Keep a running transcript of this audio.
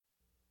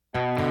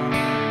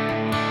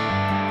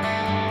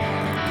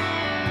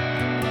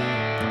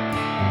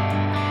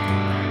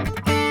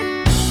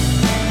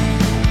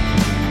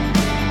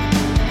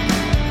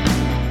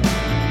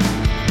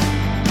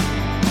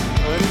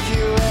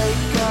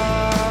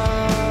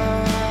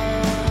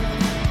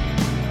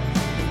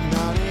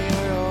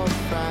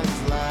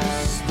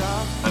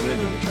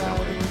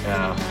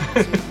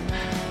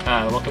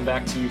Welcome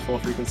back to Full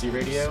Frequency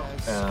Radio.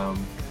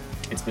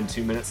 It's been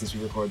 2 minutes since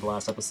we recorded the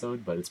last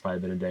episode, but it's probably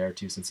been a day or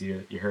two since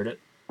you heard it.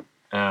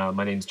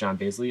 My name's John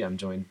Baisley. I'm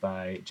joined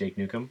by Jake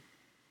Newcomb.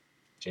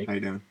 Jake, how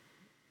you doing?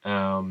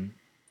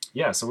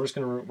 Yeah, so we're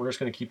just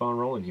gonna keep on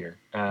rolling here.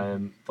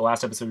 The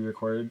last episode we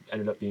recorded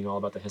ended up being all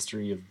about the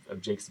history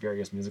of Jake's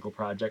various musical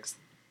projects,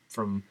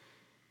 from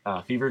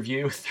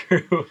Feverview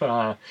through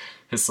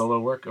his solo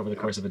work over the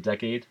course of a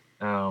decade.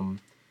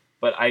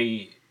 But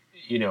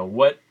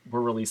what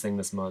we're releasing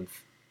this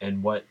month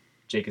and what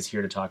Jake is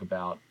here to talk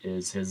about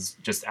is his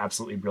just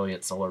absolutely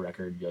brilliant solo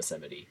record,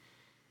 Yosemite,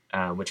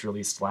 which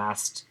released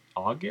last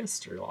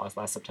August or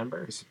last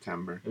September.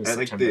 September. It was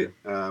I September.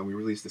 Like we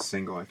released a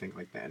single, I think,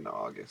 like the end of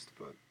August.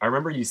 But I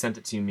remember you sent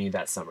it to me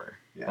that summer.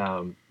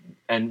 Yeah.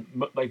 And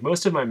like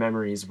most of my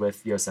memories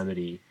with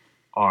Yosemite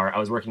are I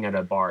was working at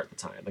a bar at the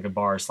time, like a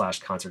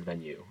bar/concert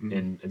venue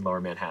in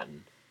Lower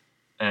Manhattan,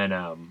 and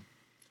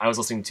I was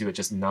listening to it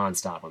just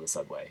nonstop on the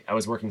subway. I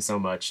was working so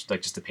much,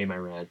 like just to pay my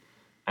rent,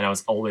 and I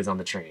was always on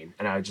the train,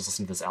 and I would just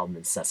listen to this album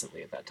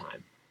incessantly at that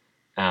time.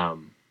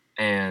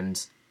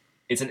 And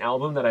it's an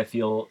album that I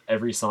feel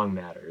every song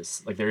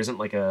matters. Like there isn't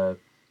like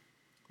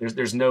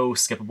there's no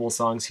skippable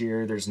songs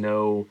here. There's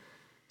no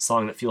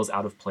song that feels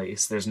out of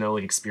place. There's no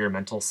like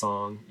experimental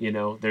song.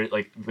 There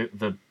like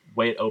the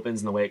way it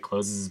opens and the way it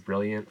closes is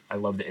brilliant. I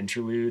love the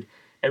interlude.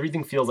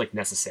 Everything feels like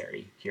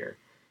necessary here.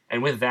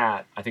 And with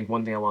that, I think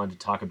one thing I wanted to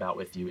talk about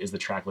with you is the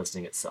track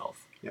listing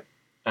itself. Yep.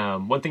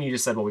 One thing you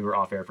just said while we were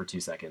off air for 2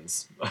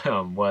 seconds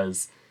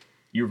was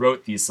you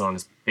wrote these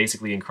songs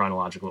basically in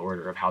chronological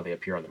order of how they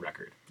appear on the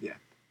record. Yeah.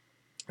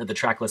 The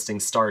track listing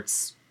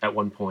starts at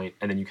one point,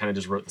 and then you kind of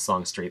just wrote the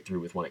song straight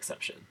through with one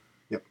exception.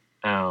 Yep.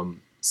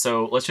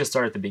 So let's just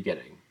start at the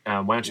beginning.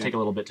 Why don't you take a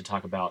little bit to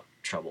talk about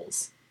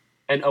Troubles?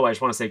 And I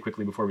just want to say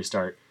quickly before we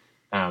start,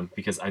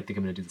 because I think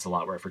I'm going to do this a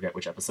lot where I forget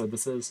which episode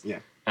this is. Yeah.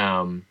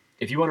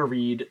 If you want to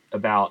read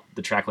about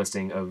the track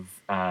listing of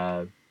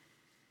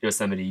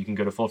Yosemite, you can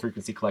go to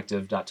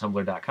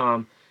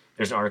fullfrequencycollective.tumblr.com.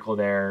 There's an article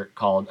there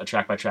called A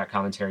Track-by-Track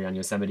Commentary on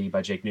Yosemite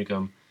by Jake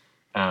Newcomb.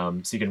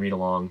 So you can read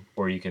along,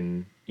 or you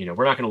can,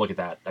 we're not going to look at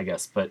that, I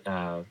guess, but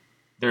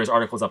there's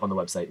articles up on the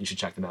website. You should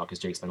check them out because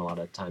Jake spent a lot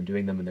of time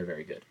doing them, and they're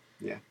very good.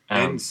 Yeah.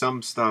 And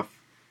some stuff,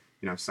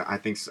 so I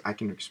think I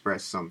can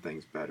express some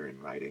things better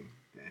in writing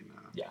than...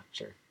 yeah,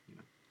 sure.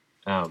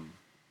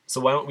 So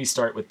why don't we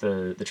start with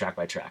the track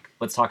by track?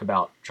 Let's talk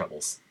about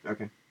Troubles.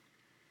 Okay.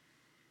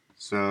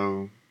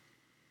 So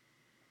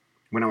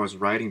when I was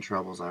writing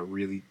Troubles, I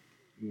really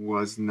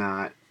was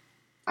not...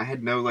 I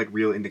had no like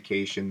real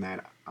indication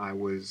that I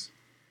was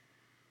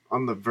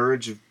on the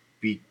verge of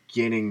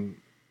beginning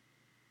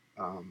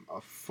a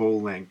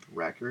full-length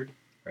record.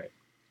 Right.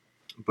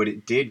 But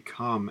it did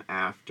come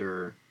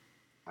after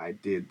I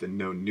did the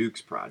No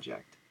Nukes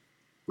project.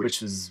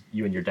 Which was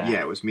you and your dad.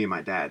 Yeah, it was me and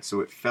my dad. So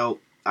it felt...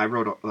 I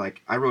wrote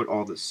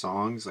all the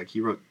songs. Like,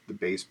 he wrote the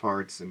bass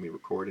parts, and we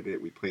recorded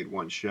it. We played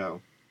one show.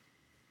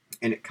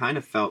 And it kind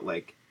of felt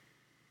like,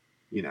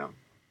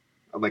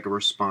 like a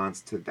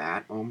response to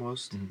that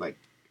almost. Mm-hmm. Like,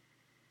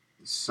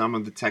 some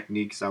of the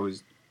techniques I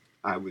was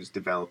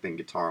developing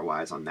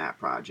guitar-wise on that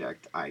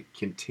project, I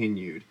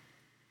continued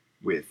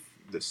with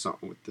the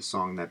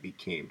song that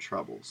became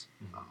Troubles.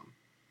 Mm-hmm.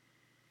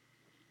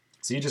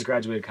 So you just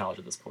graduated college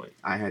at this point.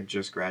 I had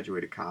just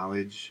graduated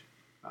college.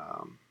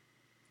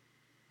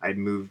 I'd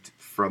moved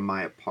from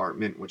my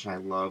apartment, which I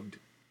loved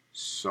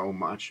so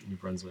much. New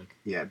Brunswick.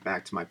 Yeah,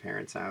 back to my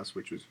parents' house,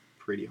 which was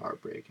pretty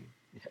heartbreaking.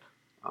 Yeah.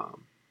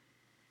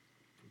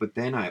 But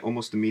then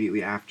almost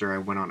immediately after, I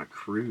went on a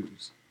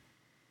cruise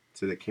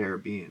to the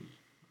Caribbean.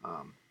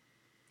 And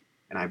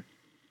I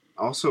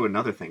also,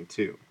 another thing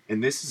too,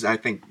 and I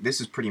think this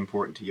is pretty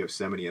important to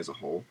Yosemite as a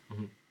whole.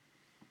 Mm-hmm.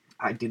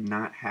 I did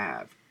not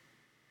have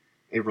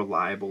a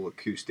reliable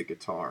acoustic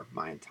guitar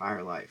my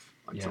entire life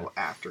until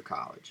after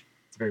college.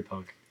 It's very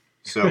punk.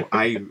 So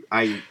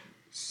I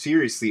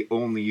seriously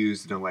only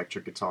used an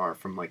electric guitar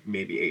from like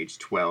maybe age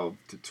 12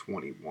 to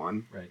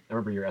 21. Right. I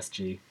remember your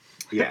SG.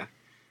 Yeah.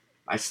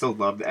 I still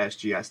love the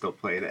SG. I still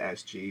play the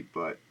SG,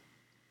 but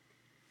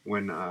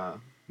when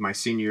my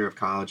senior year of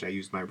college, I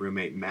used my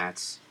roommate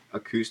Matt's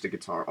acoustic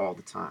guitar all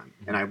the time.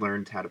 Mm-hmm. And I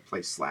learned how to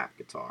play slap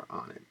guitar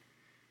on it.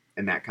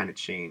 And that kind of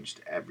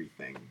changed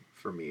everything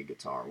for me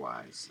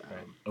guitar-wise.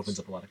 Right. Opens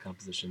up a lot of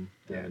composition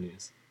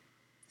avenues.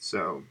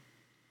 So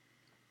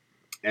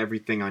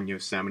everything on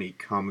Yosemite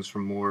comes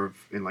from more of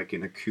an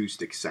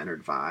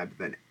acoustic-centered vibe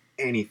than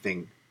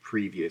anything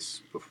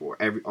previous before.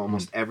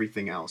 Almost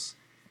everything else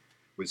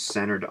was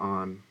centered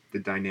on the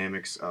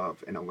dynamics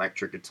of an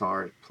electric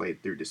guitar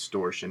played through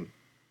distortion.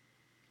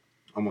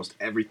 Almost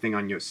everything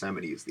on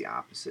Yosemite is the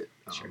opposite.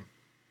 Sure.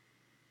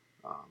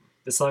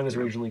 This song was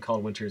originally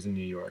called Winters in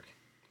New York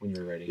when you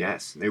were writing it.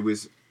 Yes, it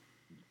was...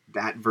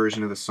 That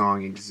version of the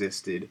song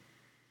existed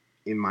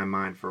in my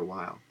mind for a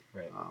while.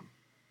 Right.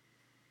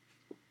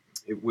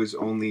 It was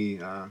only...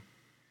 the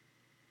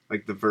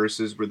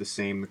verses were the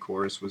same, the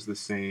chorus was the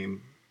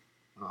same.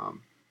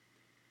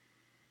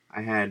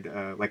 I had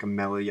a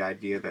melody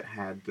idea that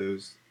had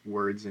those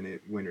words in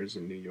it, "Winters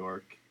in New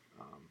York."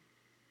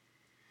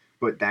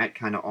 But that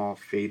kind of all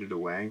faded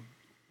away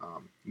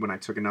when I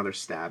took another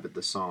stab at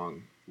the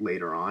song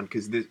later on,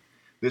 because this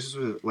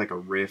was like a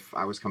riff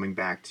I was coming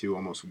back to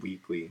almost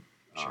weekly,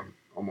 Sure.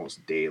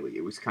 almost daily.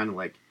 It was kind of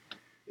like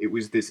it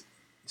was this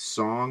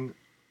song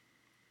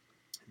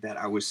that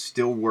I was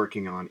still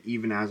working on,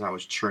 even as I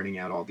was churning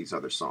out all these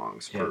other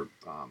songs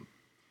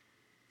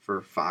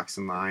for Fox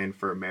and Lion,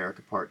 for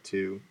America Part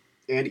Two,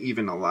 and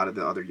even a lot of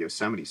the other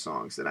Yosemite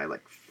songs that I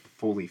like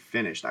fully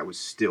finished. I was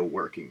still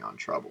working on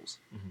Troubles.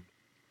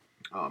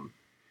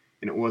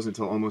 And it wasn't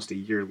until almost a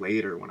year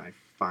later when I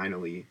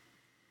finally,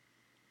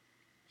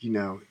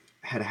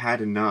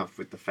 had enough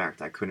with the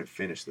fact I couldn't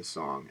finish the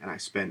song, and I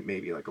spent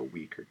maybe like a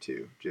week or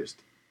two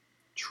just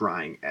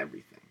trying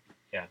everything.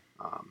 Yeah.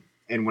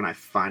 And when I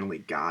finally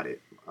got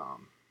it,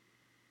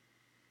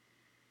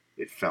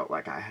 it felt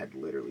like I had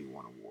literally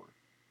won a war.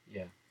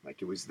 Yeah.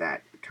 Like it was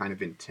that kind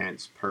of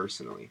intense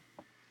personally,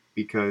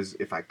 because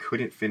if I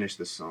couldn't finish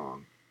the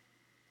song,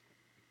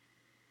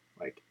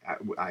 like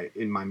I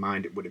in my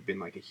mind it would have been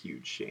like a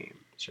huge shame.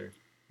 Sure.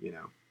 You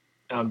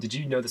know. Did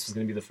you know this was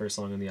going to be the first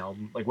song on the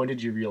album? Like, when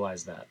did you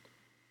realize that?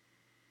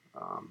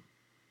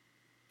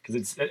 Because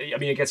it's, I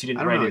mean, I guess you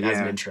didn't write it as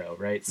an intro,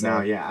 right? So,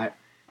 no, yeah.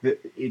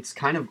 It's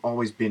kind of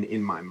always been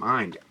in my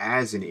mind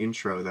as an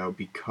intro, though,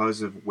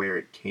 because of where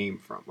it came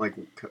from. Like,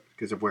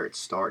 because of where it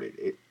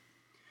started.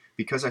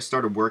 Because I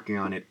started working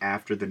on it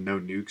after the No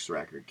Nukes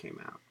record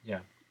came out. Yeah.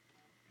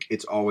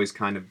 It's always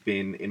kind of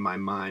been in my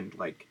mind,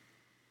 like,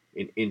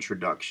 an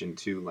introduction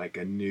to, like,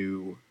 a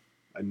new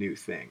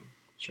thing.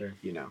 Sure.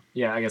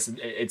 Yeah, I guess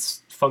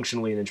it's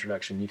functionally an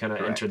introduction. You kind of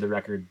entered the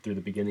record through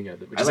the beginning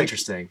of it, which is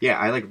interesting. Yeah,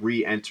 I like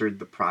re-entered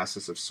the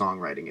process of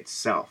songwriting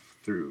itself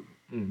through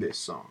this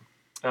song.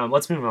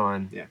 Let's move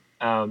on.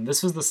 Yeah.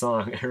 This was the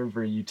song. I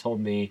remember you told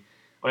me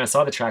when I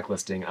saw the track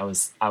listing, I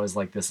was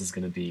like, this is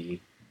going to be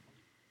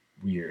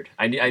weird.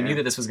 I knew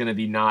that this was going to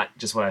be not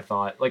just what I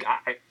thought. Like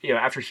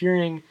after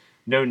hearing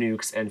No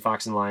Nukes and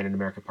Fox and Lion and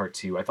America Part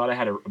 2, I thought I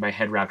had my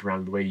head wrapped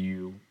around the way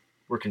you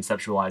were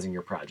conceptualizing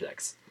your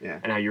projects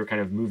and how you were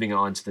kind of moving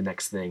on to the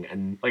next thing.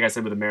 And like I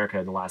said with America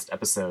in the last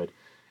episode,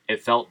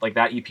 it felt like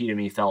that EP to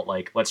me felt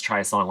like, let's try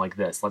a song like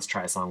this. Let's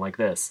try a song like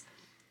this.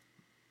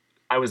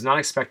 I was not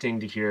expecting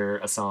to hear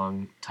a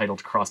song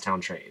titled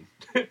Crosstown Train,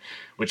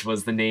 which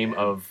was the name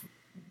of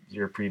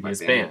your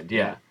previous band.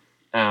 Yeah.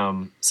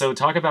 So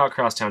talk about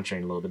Crosstown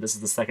Train a little bit. This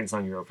is the second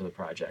song you wrote for the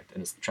project,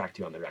 and it's track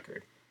 2 on the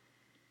record.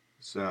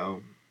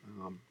 So,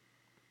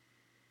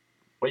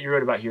 what you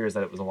wrote about here is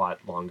that it was a lot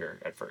longer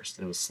at first,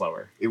 and it was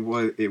slower. It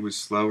was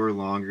slower,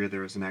 longer.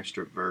 There was an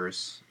extra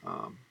verse,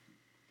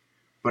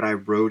 but I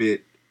wrote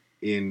it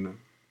in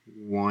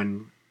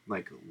one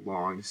like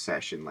long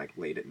session, like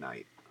late at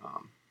night.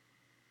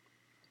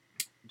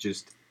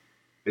 Just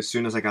as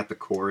soon as I got the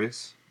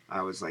chorus,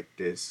 I was like,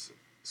 "This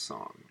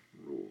song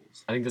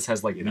rules." I think this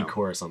has like the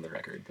chorus on the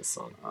record. This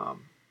song,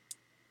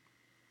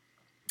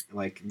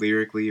 like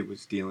lyrically, it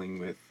was dealing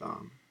with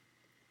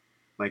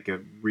like a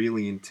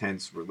really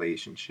intense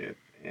relationship,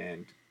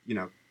 and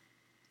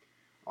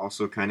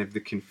also kind of the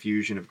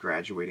confusion of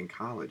graduating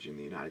college in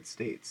the United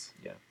States.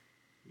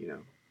 Yeah.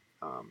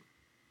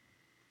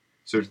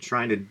 So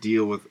trying to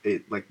deal with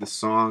it, like the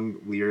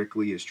song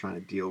lyrically is trying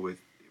to deal with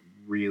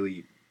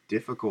really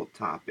difficult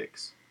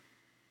topics,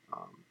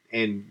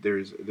 and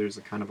there's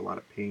a kind of a lot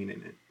of pain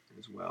in it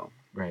as well.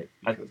 Right.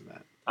 Because of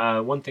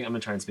that. One thing, I'm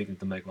gonna try and speak into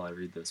the mic while I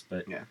read this,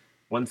 but yeah.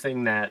 One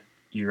thing that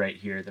you write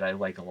here that I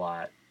like a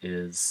lot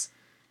is,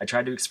 I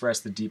tried to express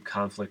the deep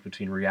conflict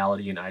between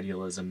reality and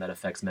idealism that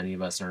affects many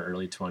of us in our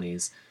early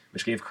 20s,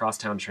 which gave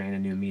Crosstown Train a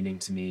new meaning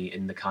to me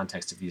in the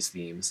context of these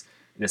themes,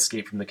 an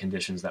escape from the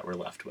conditions that we're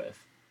left with.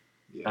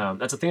 Yeah.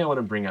 That's a thing I want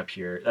to bring up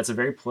here. That's a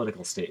very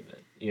political statement,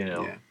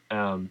 Yeah.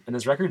 And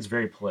this record's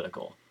very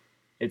political.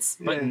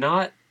 But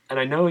not, and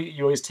I know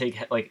you always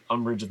take like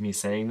umbrage with me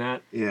saying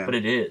that, but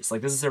it is.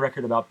 Like, this is a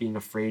record about being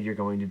afraid you're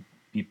going to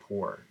be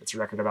poor. It's a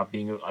record about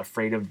being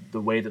afraid of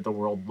the way that the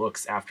world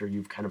looks after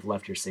you've kind of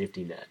left your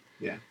safety net.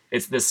 Yeah.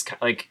 It's this,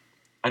 like,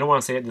 I don't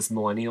want to say it, this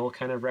millennial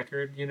kind of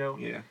record,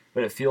 Yeah.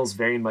 But it feels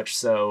very much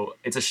so.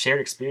 It's a shared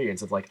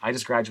experience of like, I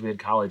just graduated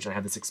college and I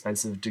have this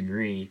expensive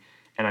degree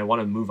and I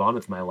want to move on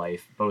with my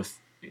life, both,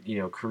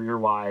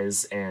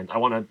 career-wise, and I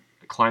want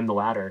to climb the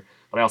ladder,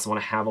 but I also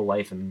want to have a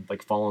life and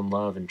like fall in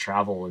love and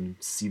travel and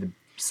see the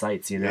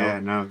sights, Yeah,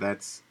 no,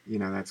 that's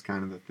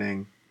kind of the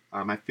thing.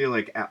 I feel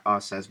like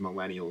us as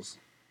millennials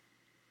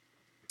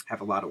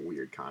have a lot of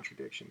weird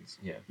contradictions.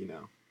 Yeah.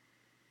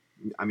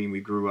 I mean, we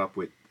grew up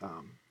with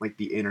like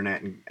the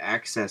internet and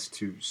access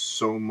to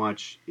so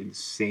much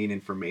insane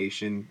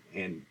information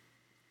and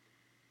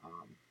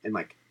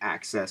like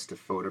access to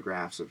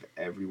photographs of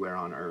everywhere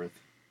on Earth,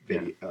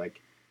 video, like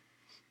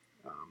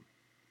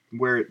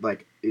where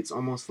like it's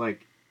almost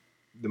like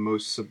the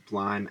most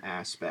sublime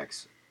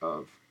aspects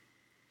of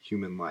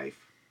human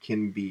life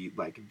can be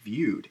like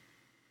viewed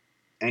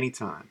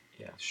anytime,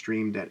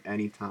 streamed at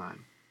any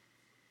time,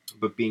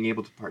 but being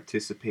able to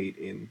participate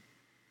in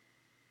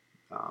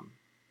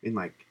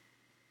like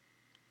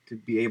to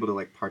be able to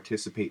like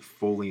participate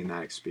fully in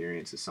that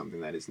experience is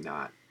something that is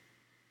not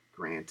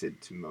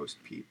granted to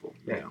most people,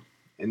 you Right. know.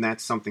 And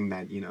that's something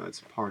that, you know, it's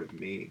a part of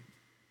me,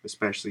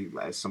 especially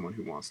as someone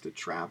who wants to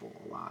travel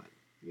a lot,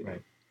 you know.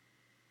 Right.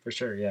 For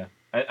sure. Yeah.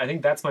 I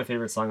think that's my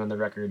favorite song on the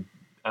record,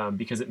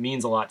 because it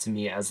means a lot to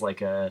me as like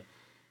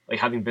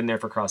having been there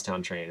for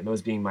Crosstown Train and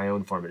those being my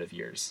own formative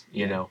years.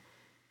 You Yeah. know,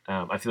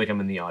 I feel like I'm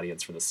in the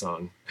audience for this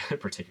song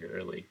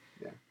particularly.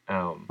 Yeah.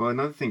 Um, Well,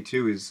 another thing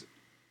too is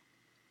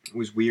it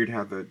was weird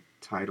how the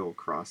title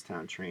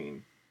Crosstown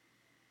Train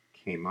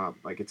came up.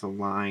 Like it's a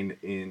line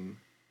in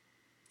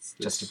it's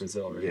just to this,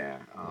 Brazil, right? yeah,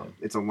 Yeah.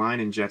 it's a line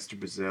in Jets to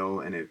Brazil,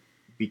 and it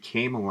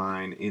became a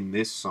line in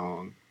this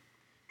song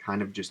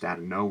kind of just out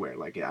of nowhere.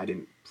 Like I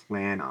didn't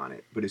plan on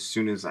it, but as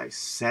soon as I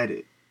said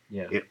it,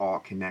 Yeah. it all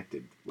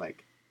connected.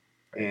 Like,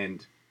 Right.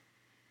 and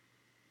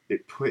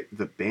it put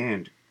the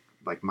band,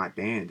 like my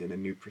band, in a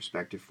new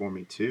perspective for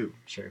me too.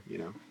 Sure. You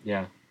know?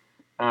 Yeah.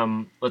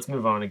 Let's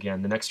move on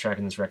again. The next track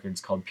in this record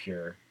is called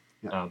Pure.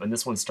 Yeah. And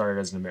this one started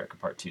as an America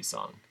Part 2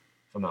 song,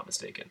 if I'm not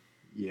mistaken.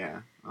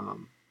 Yeah.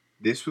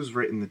 This was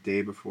written the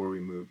day before we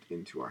moved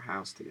into our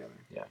house together.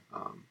 Yeah.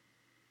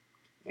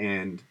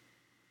 And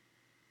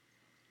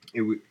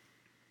it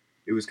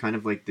it was kind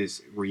of like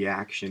this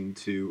reaction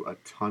to a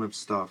ton of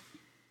stuff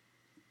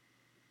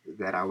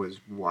that I was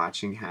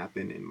watching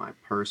happen in my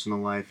personal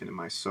life and in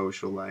my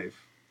social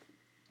life,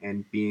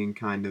 and being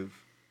kind of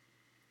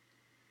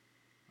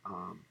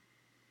um,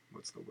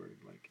 what's the word,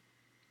 like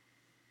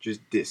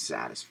just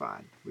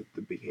dissatisfied with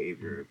the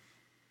behavior Mhm. of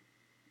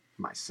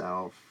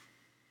myself,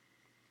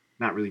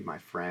 not really my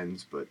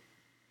friends, but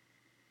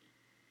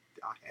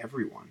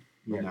everyone.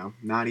 You Right. know,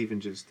 not even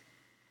just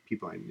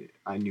people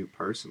I knew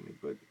personally,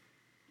 but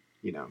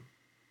you know,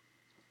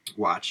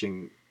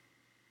 watching.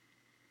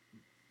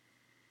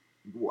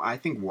 I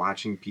think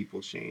watching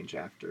people change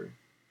after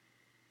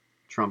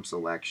Trump's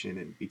election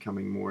and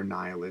becoming more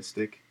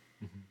nihilistic.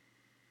 Mhm.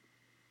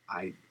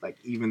 I like,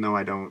 even though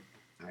I don't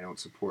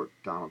support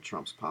Donald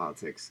Trump's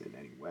politics in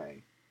any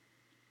way.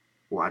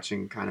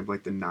 Watching kind of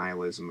like the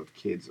nihilism of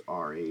kids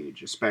our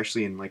age,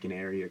 especially in like an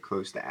area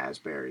close to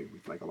Asbury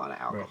with like a lot of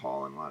Right.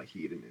 alcohol and a lot of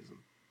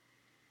hedonism.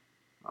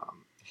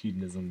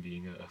 Hedonism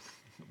being a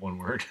one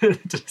word to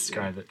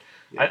describe it.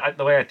 Yeah,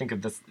 The way I think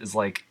of this is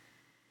like,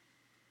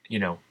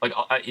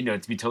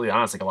 to be totally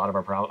honest, like a lot of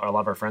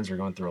our friends are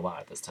going through a lot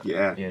at this time.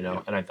 yeah, You yeah,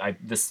 know, and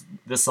this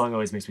song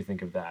always makes me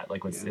think of that.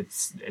 Like, yeah,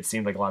 it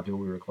seemed like a lot of people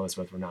we were close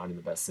with were not in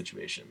the best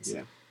situations.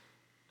 yeah.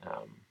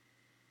 Um,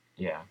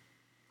 yeah.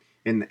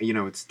 And you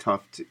know, it's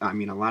tough to. I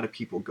mean, a lot of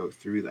people go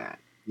through that.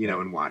 You know,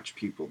 Right. and watch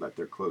people that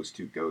they're close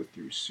to go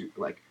through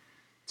like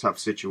tough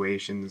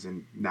situations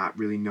and not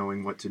really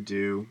knowing what to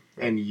do.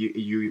 Right. And you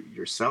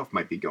yourself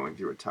might be going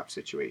through a tough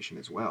situation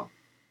as well.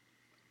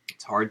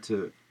 It's hard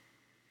to,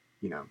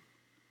 you know,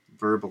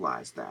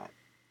 verbalize that.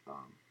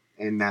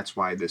 And that's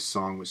why this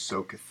song was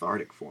so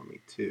cathartic for me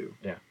too.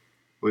 Yeah.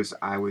 Was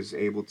I was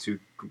able to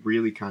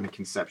really kind of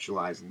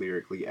conceptualize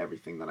lyrically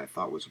everything that I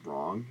thought was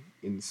wrong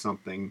in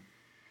something,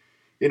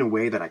 in a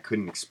way that I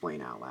couldn't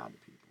explain out loud to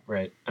people.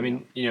 Right. I You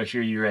know? mean,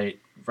 here you write,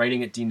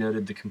 writing it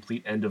denoted the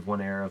complete end of one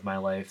era of my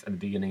life and the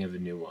beginning of a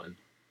new one.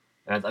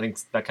 And I think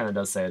that kind of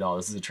does say it all.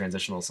 This is a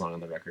transitional song on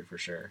the record for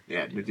sure.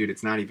 Yeah, but dude,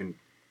 it's not even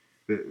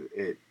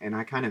it. And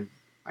I kind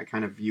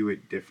of view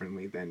it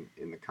differently than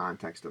in the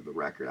context of the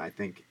record. I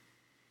think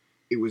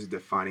it was a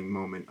defining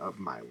moment of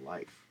my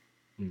life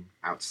Hmm.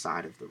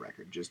 outside of the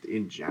record, just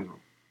in general.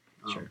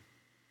 Sure.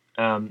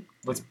 Yeah.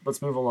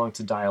 Let's move along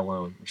to "Die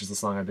Alone," which is the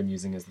song I've been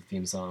using as the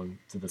theme song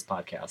to this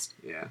podcast,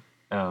 Yeah.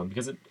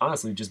 because it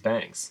honestly just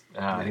bangs.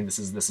 I think this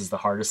is the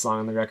hardest song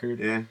on the record.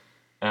 Yeah,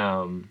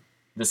 Um,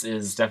 this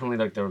is definitely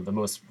like the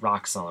most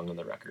rock song on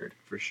the record.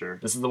 for sure.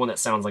 This is the one that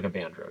sounds like a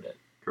band wrote it.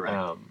 Correct.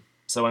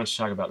 So why don't you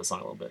talk about the song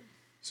a little bit?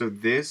 So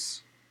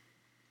this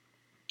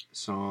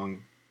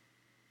song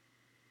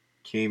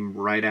came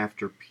right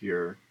after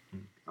Pure,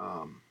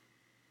 um,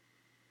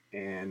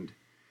 and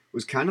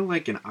was kind of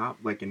like an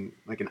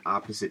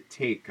opposite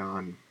take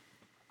on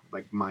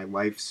like my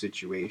life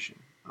situation,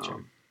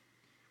 Sure.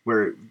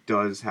 where it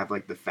does have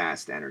like the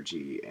fast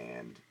energy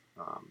and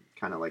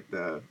kind of like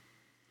the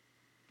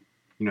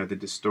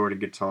distorted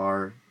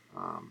guitar,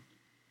 um,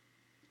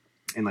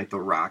 and like the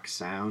rock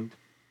sound,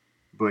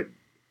 but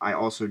I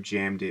also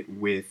jammed it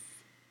with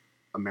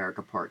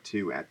America Part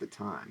 2 at the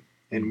time.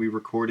 And we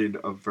recorded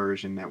a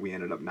version that we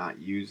ended up not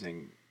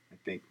using, I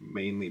think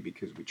mainly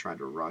because we tried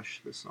to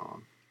rush the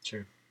song.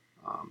 Sure.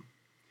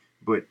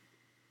 But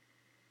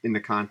in the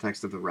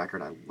context of the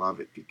record, I love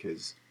it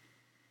because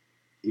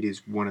it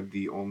is one of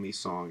the only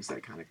songs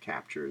that kind of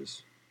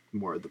captures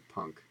more of the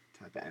punk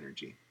type of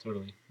energy.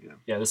 Totally. You know?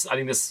 Yeah. I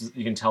think this,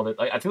 you can tell that.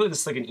 I feel like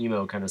this is like an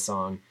emo kind of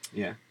song.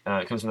 Yeah.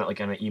 It comes from that like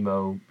kind of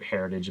emo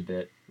heritage a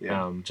bit.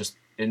 Yeah. Just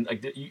in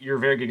like you're a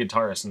very good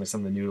guitarist, and like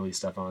some of the noodly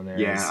stuff on there.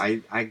 Yeah.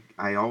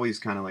 I always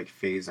kind of like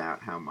phase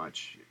out how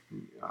much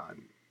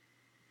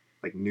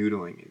like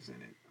noodling is in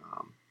it.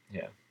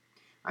 Yeah.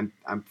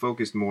 I'm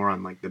focused more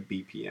on like the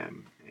BPM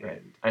and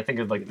Right. I think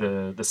of like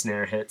the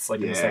snare hits like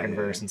in the Yeah, second yeah.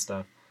 verse and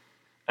stuff.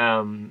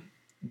 Um,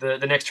 The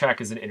next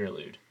track is an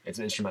interlude. It's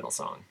an instrumental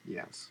song.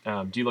 Yes.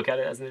 Do you look at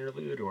it as an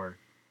interlude or?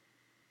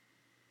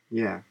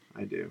 Yeah,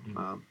 I do.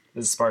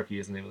 This is Sparky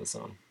is the name of the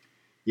song.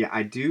 Yeah,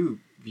 I do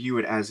view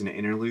it as an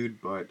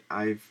interlude, but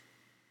I've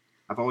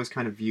always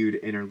kind of viewed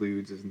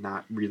interludes as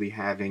not really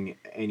having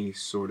any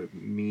sort of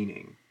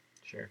meaning.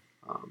 Sure.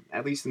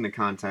 At least in the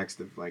context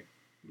of like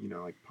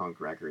punk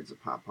records or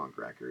pop punk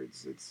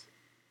records, it's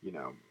you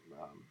know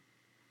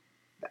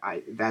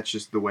I that's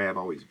just the way I've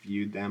always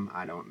viewed them.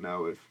 I don't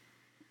know if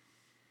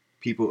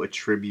people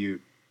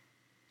attribute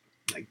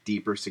like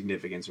deeper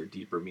significance or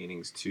deeper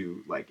meanings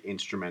to like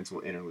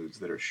instrumental interludes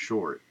that are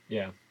short.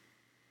 Yeah.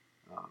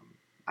 Um,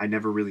 I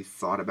never really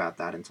thought about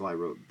that until I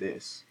wrote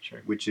this,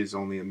 Sure. which is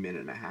only a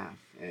minute and a half,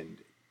 and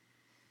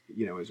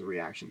is a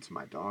reaction to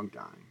my dog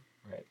dying.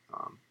 Right.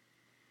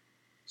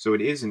 So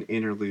it is an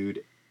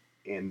interlude,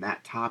 and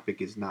that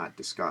topic is not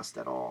discussed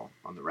at all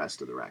on the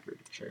rest of the record.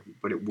 Sure.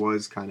 But it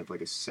was kind of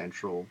like a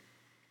central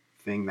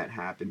thing that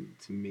happened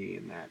to me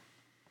in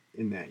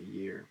that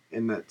year,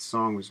 and that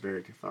song was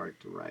very cathartic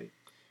to write.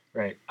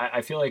 Right.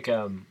 I feel like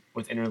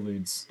with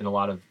interludes in a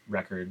lot of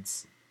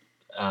records,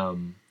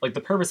 like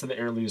the purpose of the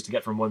interlude is to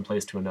get from one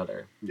place to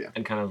another. Yeah.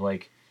 And kind of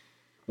like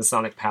the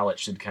sonic palette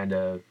should kind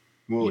of,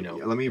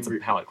 it's a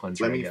palette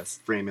cleanser, I guess.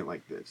 Frame it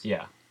like this.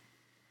 Yeah.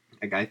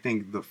 Like I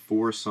think the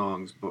 4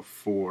 songs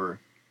before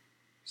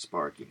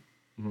Sparky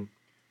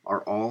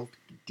are all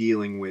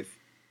dealing with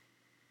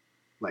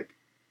like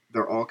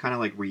they're all kind of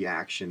like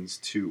reactions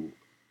to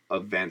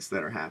events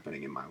that are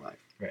happening in my life.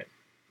 Right.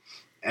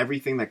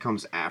 Everything that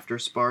comes after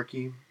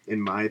Sparky,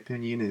 in my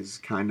opinion, is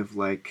kind of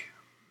like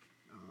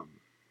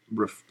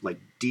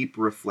deep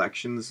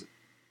reflections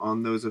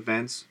on those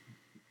events,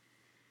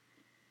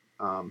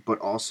 but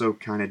also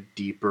kind of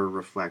deeper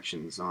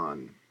reflections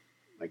on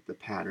like the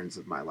patterns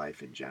of my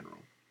life in general.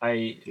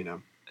 I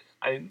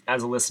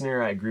as a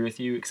listener, I agree with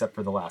you, except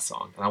for the last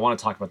song, and I want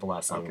to talk about the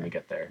last song when we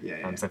get there.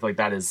 Yeah. So I feel like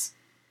there's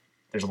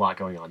a lot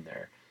going on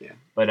there. Yeah.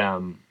 But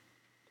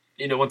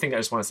one thing I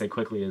just want to say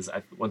quickly is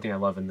one thing I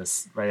love in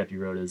this write-up you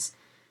wrote is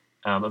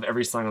of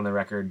every song on the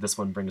record, this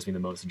one brings me the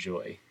most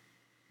joy.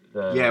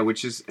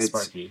 Which is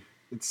Sparky.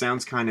 It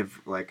sounds kind of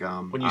like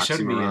when you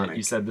showed me it,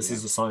 you said this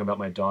is a song about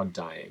my dog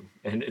dying,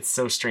 and it's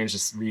so strange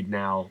to read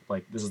now.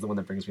 Like this is the one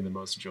that brings me the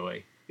most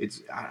joy.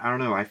 It's I don't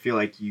know. I feel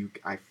like you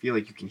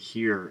can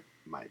hear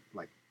my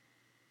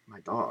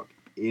dog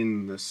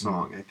in the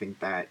song. I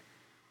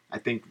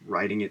think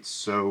writing it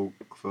so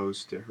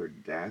close to her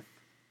death,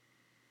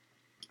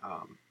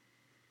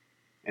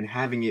 and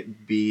having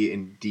it be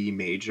in D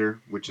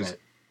major, which is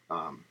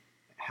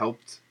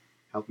helped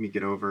me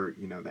get over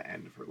the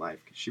end of her life,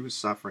 because she was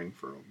suffering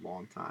for a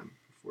long time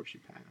before she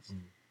passed.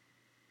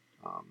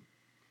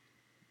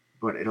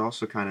 But it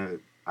also kind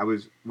of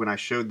when I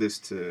showed this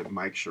to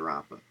Mike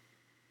Sharapa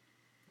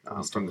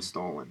from The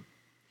Stolen,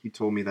 he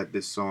told me that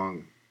this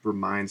song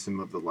reminds him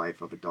of the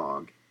life of a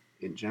dog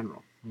in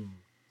general.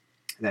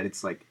 That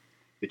it's like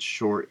it's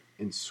short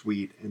and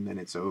sweet and then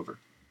it's over.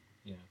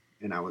 Yeah.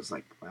 And I was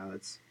like, wow,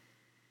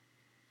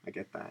 I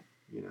get that,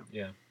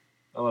 Yeah,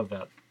 I love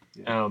that.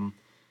 Yeah.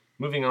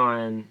 Moving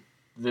on,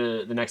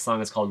 the next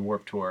song is called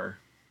Warped Tour,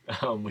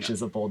 which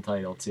is a bold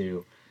title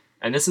too.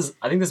 And I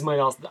think this might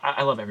also,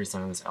 I love every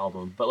song on this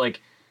album, but like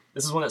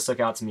this is one that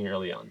stuck out to me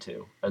early on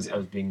too, as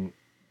being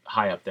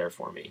high up there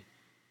for me.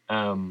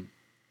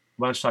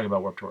 Why don't you talk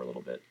about Warped Tour a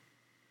little bit?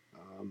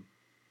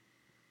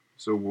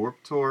 So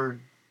Warped Tour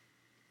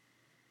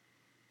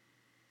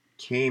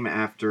came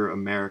after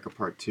America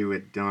Part 2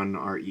 had done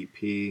our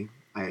EP.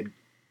 I had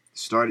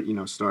started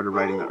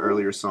writing the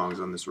earlier songs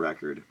on this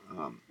record,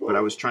 but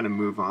I was trying to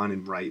move on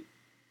and write.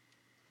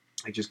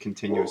 I just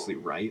continuously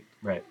write.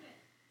 Right.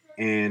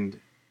 And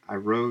I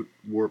wrote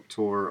Warped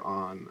Tour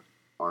on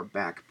our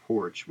back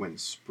porch when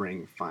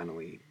spring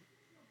finally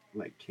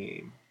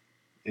came,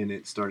 and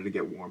it started to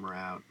get warmer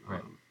out.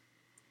 Right.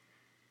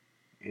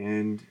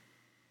 And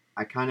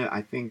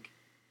I think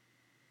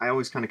I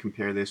always kind of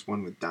compare this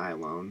one with Die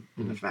Alone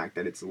in the fact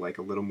that it's like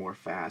a little more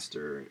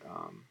faster,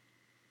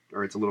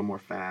 or it's a little more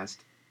fast.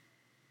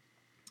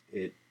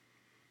 It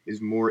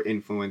is more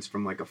influenced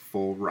from like a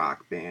full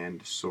rock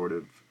band sort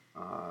of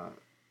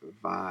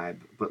vibe,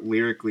 but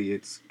lyrically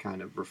it's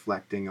kind of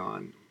reflecting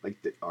on like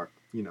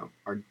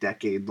our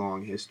decade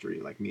long history,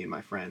 like me and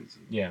my friends.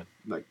 Yeah.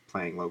 Like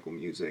playing local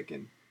music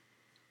and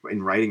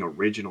writing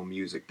original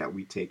music that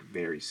we take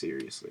very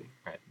seriously.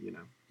 Right.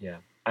 Yeah.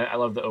 I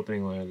love the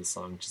opening line of the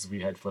song, which is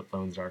we had flip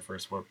phones at our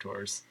first Warped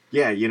Tours.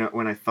 Yeah,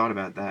 when I thought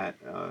about that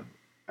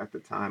at the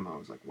time, I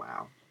was like,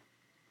 wow.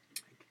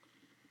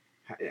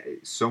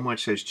 So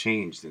much has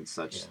changed in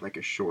such like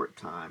a short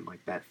time.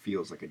 Like that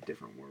feels like a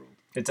different world.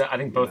 It's I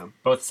think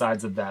both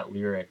sides of that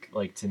lyric,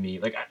 like to me,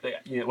 like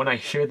when I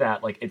hear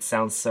that, like it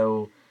sounds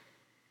so.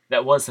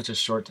 That was such a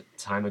short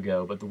time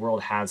ago, but the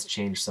world has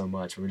changed so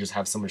much. We just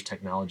have so much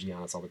technology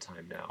on us all the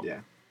time now.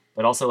 Yeah.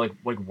 But also like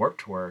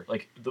Warped Tour,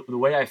 like the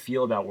way I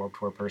feel about Warped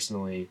Tour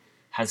personally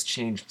has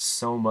changed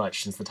so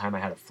much since the time I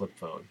had a flip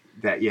phone.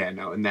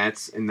 And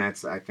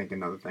that's I think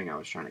another thing I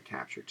was trying to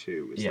capture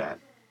too was that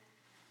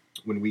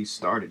when we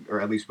started,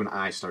 or at least when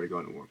I started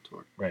going to Warped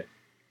Tour, Right.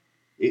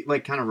 it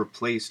like kind of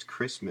replaced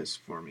Christmas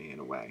for me in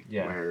a way.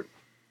 Yeah. Where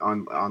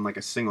on like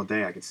a single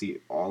day, I could see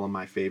all of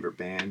my favorite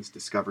bands,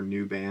 discover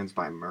new bands,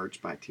 buy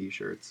merch, buy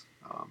T-shirts.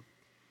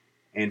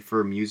 And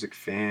for a music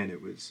fan,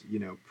 it was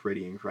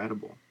pretty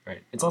incredible.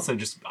 Right. It's also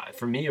just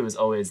for me, it was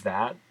always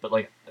that. But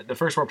like the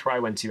first Warped Tour I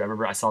went to, I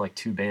remember I saw like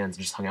two bands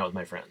and just hung out with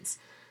my friends.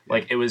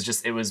 Like Yeah.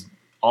 it was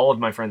all of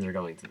my friends are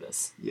going to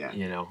this. Yeah.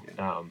 You know,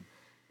 Yeah.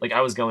 like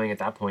I was going at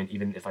that point,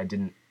 even if I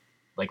didn't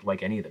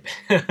like any of the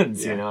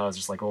bands. Yeah. You know, I was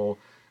just like, well,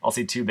 I'll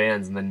see two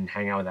bands and then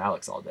hang out with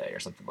Alex all day or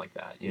something like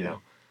that. You Yeah.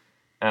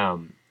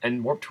 know,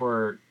 and Warped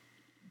Tour,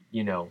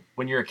 you know,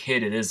 when you're a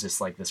kid, it is just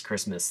like this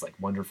Christmas like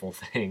wonderful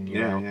thing. You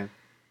know, Yeah.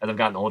 as I've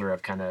gotten older,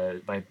 I've kind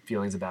of my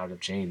feelings about it have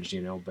changed.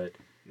 You know, but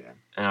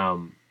Yeah.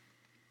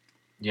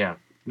 yeah,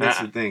 That's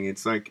the thing.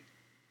 It's like,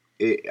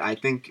 I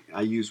think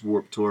I use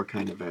Warped Tour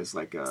kind of as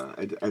like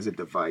as a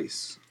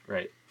device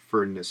right.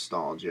 for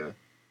nostalgia,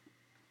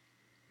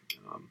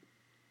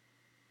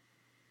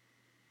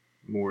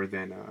 more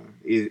than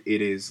it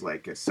is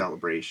like a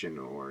celebration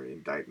or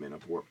indictment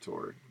of Warped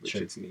Tour, which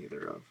Sure. it's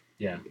neither of.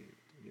 Yeah.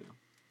 You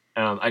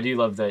know. I do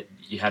love that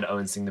you had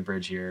Owen sing the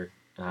bridge here.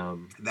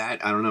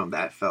 That I don't know.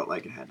 That felt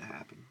like it had to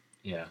happen.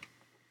 Yeah,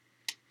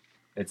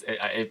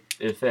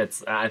 it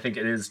fits. I think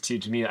it is too.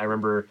 To me, I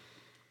remember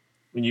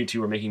when you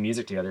two were making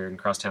music together in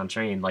Crosstown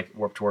Train, like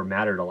Warped Tour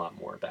mattered a lot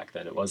more back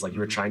then. It was like you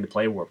were trying to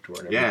play Warped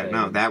Tour. And Yeah, everything.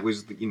 no, that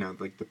was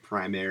like the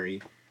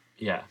primary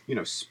Yeah,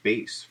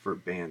 space for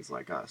bands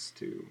like us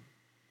to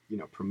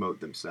promote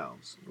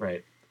themselves.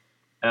 right.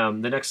 The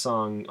next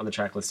song on the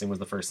track listing was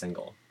the first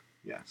single,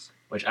 Yes.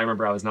 which I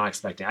remember I was not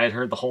expecting. I had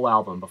heard the whole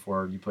album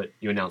before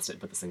you announced it,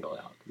 and put the single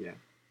out. Yeah.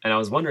 And I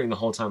was wondering the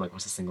whole time, like,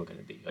 what's the single going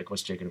to be? Like,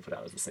 what's Jake going to put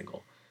out as the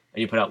single?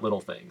 And you put out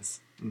Little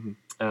Things. Mm-hmm.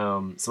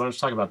 So why don't you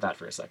talk about that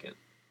for a second?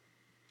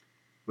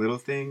 Little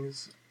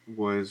Things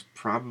was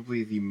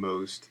probably the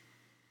most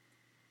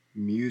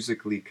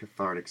musically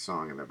cathartic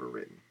song I've ever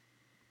written.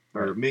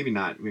 Or Right. maybe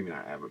not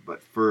ever,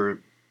 but for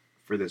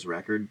this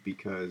record,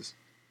 because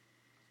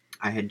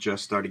I had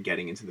just started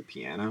getting into the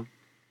piano.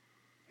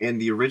 And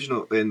the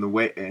original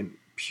and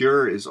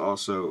Pure is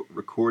also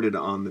recorded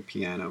on the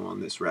piano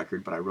on this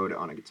record, but I wrote it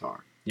on a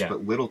guitar. Yeah.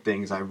 But Little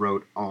Things I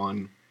wrote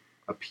on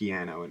a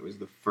piano, and it was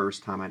the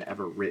first time I'd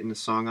ever written a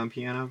song on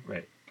piano.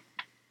 Right.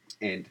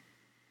 And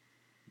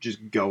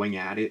just going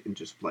at it and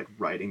just like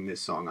writing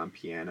this song on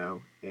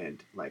piano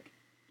and like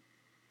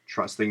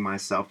trusting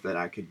myself that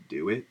I could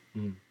do it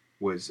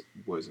was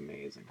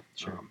amazing.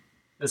 Sure.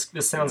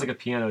 This sounds like a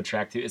piano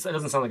track too. It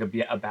doesn't sound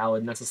like a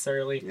ballad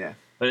necessarily. Yeah.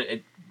 But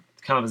it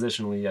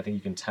compositionally, I think you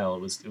can tell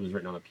it was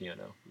written on a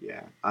piano.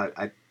 Yeah.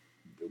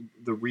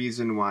 The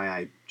reason why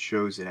I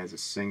chose it as a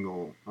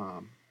single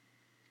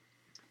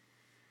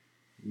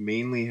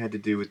mainly had to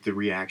do with the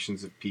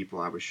reactions of people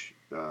I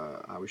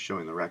was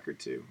showing the record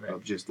to, right.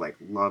 Of just like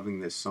loving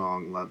this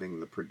song, loving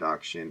the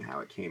production, how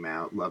it came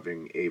out,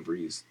 loving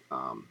Avery's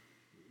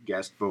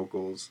guest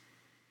vocals,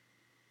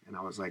 and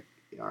I was like,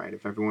 all right,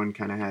 if everyone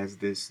kind of has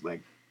this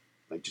like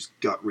just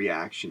gut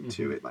reaction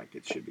to it, like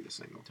it should be the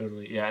single.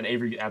 Totally, yeah, and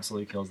Avery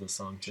absolutely kills this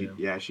song too.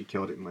 She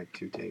killed it in like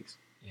 2 takes.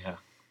 Yeah,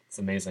 it's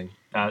amazing.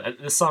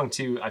 This song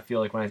too, I feel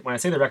like when I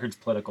say the record's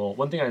political,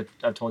 one thing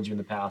I've told you in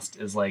the past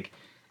is like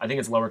I think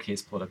it's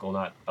lowercase political,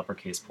 not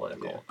uppercase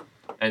political,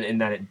 and in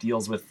that it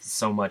deals with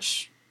so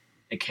much,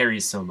 it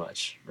carries so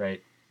much,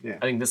 right? Yeah.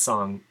 I think this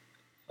song,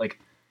 like,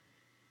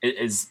 it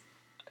is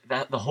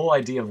that the whole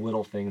idea of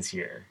Little Things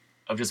here,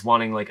 of just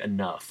wanting like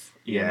enough,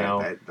 you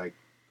know? That like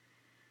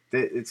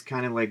that it's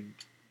kind of like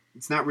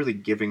it's not really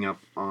giving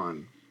up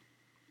on.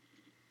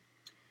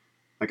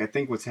 Like I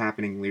think what's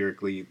happening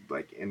lyrically,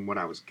 like and what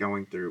I was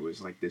going through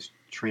was like this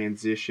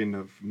transition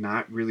of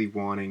not really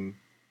wanting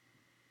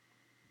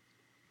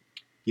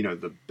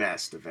the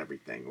best of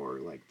everything, or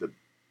like the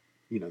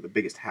the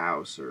biggest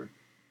house, or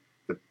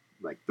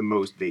the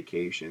most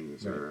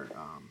vacations, right.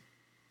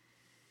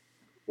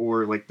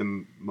 or like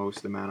the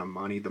most amount of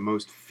money, the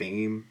most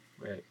fame,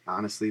 right?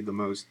 Honestly, the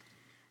most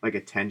like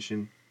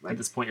attention. Like at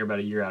this point, you're about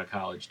a year out of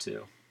college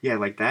too. Yeah,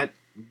 like that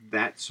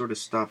sort of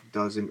stuff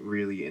doesn't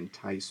really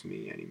entice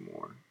me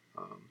anymore.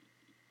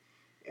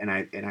 And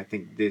I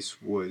think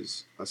this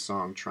was a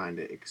song trying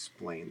to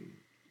explain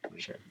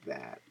sure.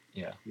 that.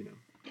 Yeah. You know.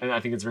 And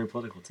I think it's very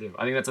political too.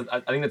 I think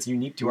that's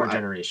unique to our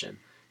generation.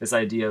 This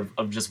idea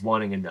of just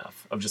wanting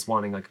enough, of just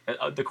wanting like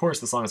the chorus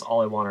of the song is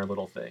all I want are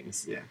little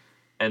things. Yeah.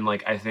 And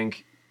like I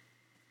think,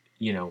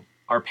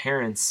 our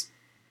parents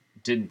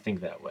didn't think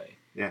that way.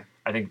 Yeah.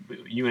 I think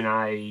you and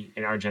I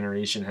in our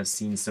generation have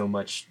seen so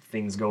much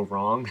things go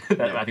wrong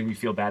that I think we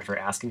feel bad for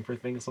asking for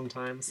things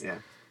sometimes. Yeah.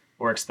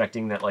 Or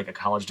expecting that like a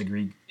college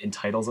degree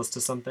entitles us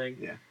to something.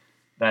 Yeah.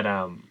 That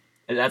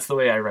that's the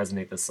way I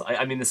resonate this.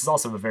 I mean, this is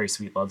also a very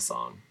sweet love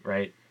song,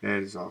 right? Yeah,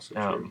 it is also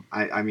true.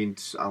 I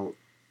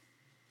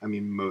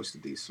mean, most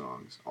of these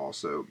songs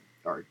also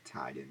are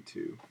tied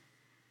into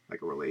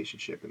like a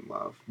relationship and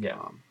love. Yeah,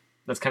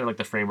 that's kind of like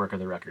the framework of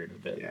the record a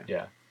bit.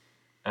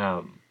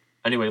 Yeah.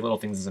 Anyway, Little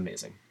Things is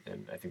amazing,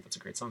 and I think that's a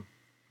great song.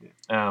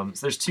 So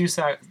there's two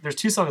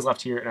songs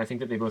left here, and I think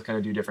that they both kind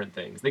of do different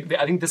things.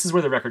 I think this is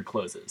where the record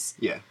closes.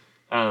 Yeah.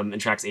 In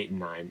tracks 8 and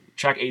 9.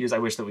 Track 8 is "I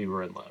Wish That We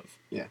Were in Love."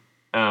 Yeah.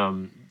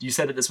 You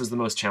said that this was the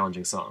most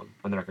challenging song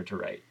on the record to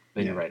write,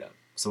 and you write up.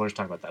 So why don't you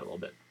talk about that a little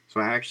bit? So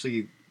I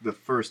actually, the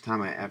first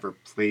time I ever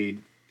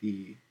played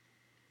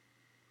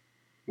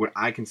what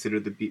I consider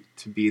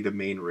to be the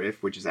main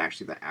riff, which is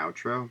actually the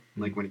outro,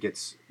 like when it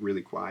gets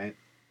really quiet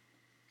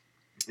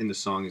and the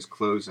song is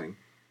closing,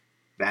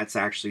 that's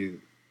actually,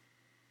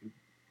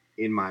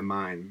 in my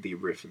mind, the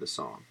riff of the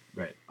song.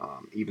 Right.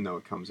 Even though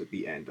it comes at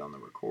the end on the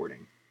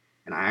recording.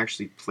 And I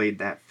actually played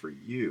that for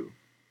you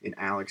in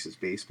Alex's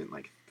basement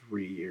like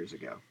 3 years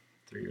ago.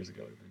 3 years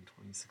ago, it would have been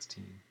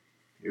 2016.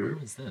 Where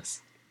was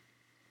this?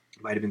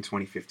 It might have been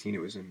 2015. It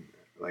was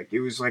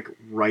like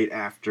right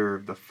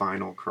after the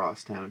final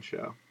Crosstown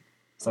show.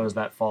 So it was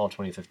that fall of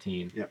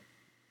 2015. Yep.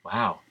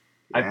 Wow.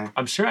 Yeah.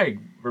 I'm sure I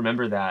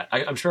remember that.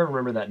 I'm sure I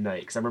remember that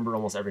night because I remember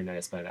almost every night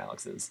I spent at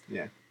Alex's.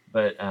 Yeah.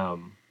 But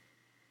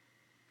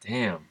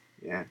damn.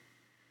 Yeah.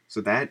 So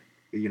that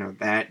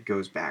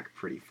goes back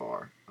pretty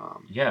far.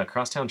 Yeah,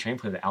 Crosstown Train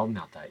played the album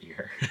out that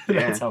year. Yeah.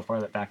 That's how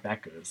far back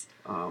that goes.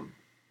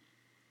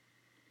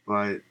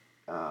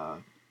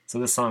 So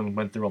this song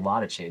went through a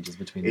lot of changes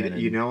between then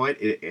and... You know what?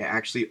 It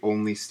actually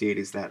only stayed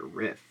as that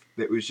riff.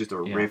 It was just a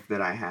riff that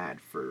I had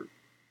for,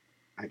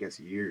 I guess,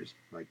 years,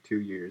 like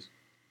 2 years.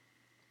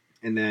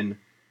 And then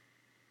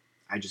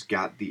I just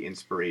got the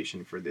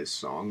inspiration for this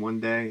song one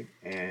day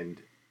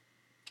and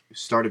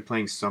started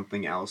playing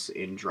something else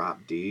in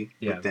drop D.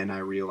 Yeah. But then I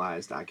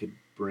realized I could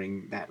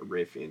bring that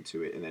riff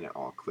into it, and then it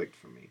all clicked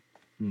for me.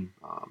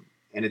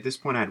 And at this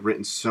point, I'd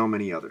written so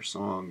many other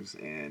songs,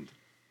 and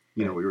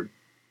we were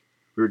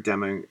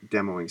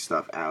demoing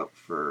stuff out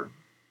for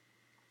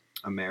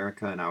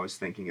America, and I was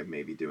thinking of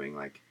maybe doing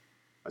like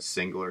a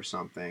single or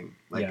something,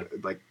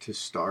 like to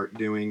start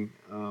doing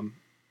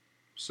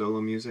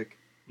solo music,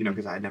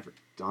 because I had never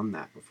done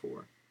that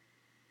before.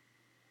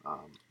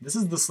 This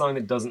is the song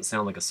that doesn't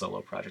sound like a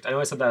solo project. I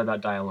know I said that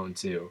about Die Alone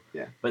too.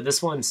 Yeah. But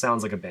this one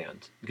sounds like a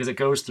band because it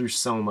goes through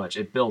so much.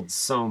 It builds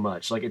so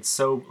much. Like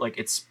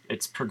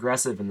it's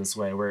progressive in this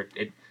way where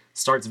it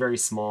starts very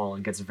small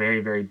and gets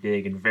very, very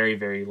big and very,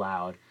 very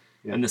loud.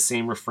 Yeah. And the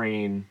same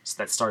refrain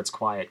that starts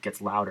quiet gets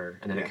louder,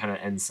 and then it kind of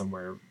ends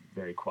somewhere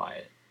very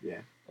quiet.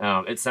 Yeah.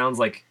 It sounds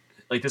like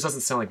this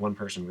doesn't sound like one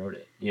person wrote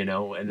it,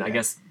 And I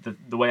guess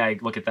the way I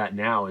look at that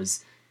now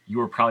is you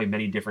were probably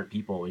many different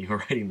people when you were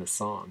writing this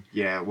song.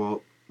 Yeah,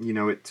 well,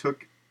 it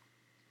took.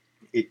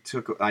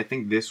 I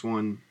think this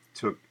one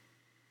took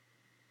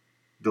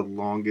the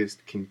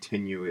longest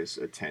continuous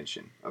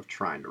attention of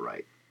trying to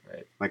write.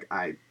 Right. Like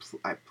I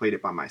played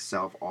it by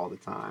myself all the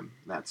time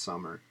that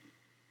summer.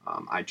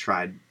 I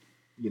tried,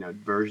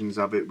 versions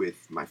of it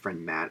with my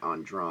friend Matt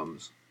on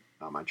drums.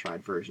 I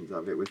tried versions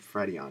of it with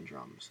Freddie on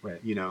drums. Right.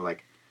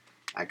 Like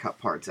I cut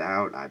parts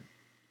out. I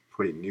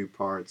put in new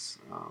parts.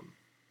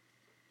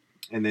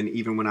 And then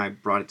even when I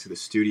brought it to the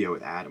studio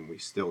with Adam, we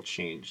still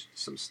changed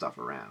some stuff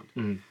around.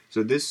 Mm-hmm.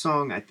 So this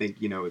song, I think,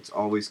 it's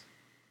always,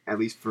 at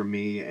least for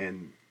me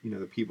and,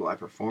 the people I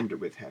performed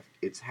it with,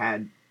 it's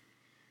had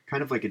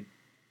kind of like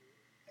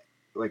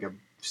a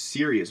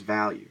serious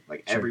value.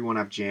 Like everyone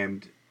I've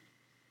jammed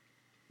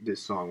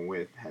this song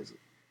with has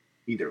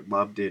either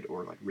loved it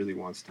or like really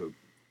wants to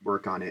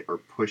work on it or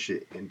push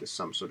it into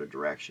some sort of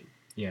direction.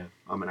 Yeah.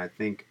 And I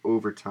think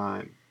over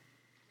time,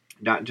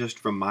 not just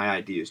from my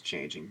ideas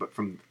changing, but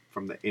from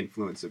the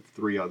influence of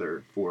 4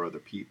 other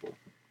people,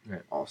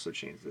 also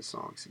changed this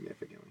song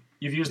significantly.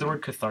 You've used the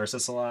word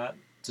catharsis a lot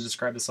to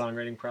describe the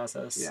songwriting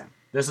process. Yeah.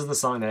 This is the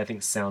song that I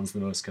think sounds the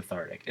most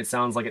cathartic. It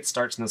sounds like it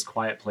starts in this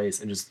quiet place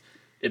and just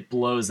it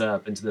blows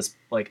up into this,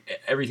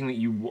 like, everything that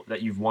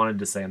you've wanted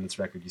to say on this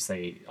record you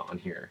say on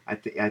here. I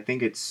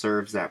think it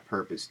serves that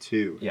purpose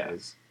too. Yeah.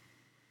 As,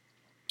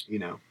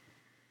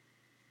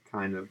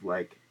 kind of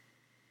like,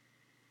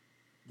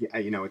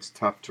 it's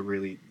tough to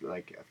really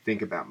like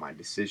think about my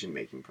decision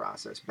making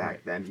process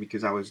back then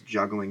because I was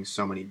juggling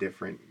so many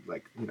different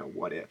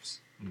what ifs.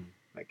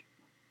 Like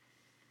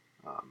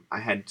I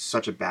had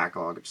such a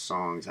backlog of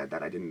songs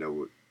that I didn't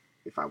know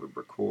if I would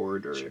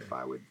record or if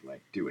I would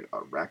like do a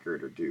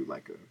record or do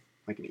like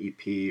an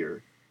EP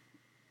or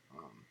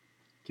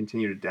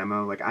continue to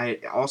demo. Like I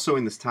also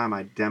in this time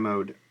I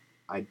demoed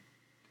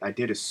I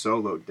did a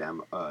solo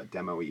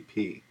demo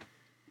EP,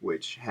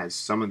 which has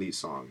some of these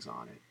songs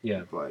on it.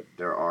 Yeah. But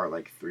there are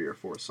like 3 or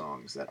 4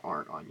 songs that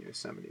aren't on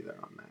Yosemite that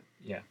are on that.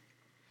 Yeah.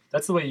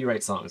 That's the way you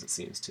write songs, it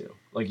seems, too.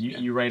 Like,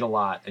 you write a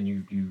lot, and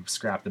you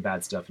scrap the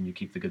bad stuff, and you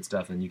keep the good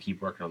stuff, and you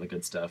keep working on the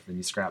good stuff, and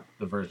you scrap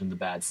the version of the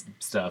bad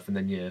stuff, and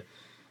then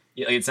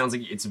it sounds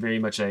like it's very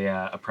much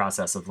a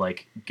process of,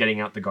 like, getting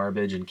out the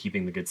garbage and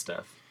keeping the good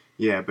stuff.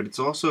 Yeah, but it's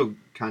also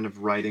kind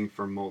of writing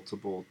for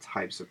multiple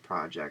types of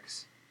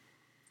projects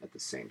at the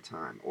same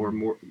time. Or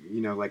more,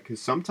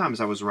 because sometimes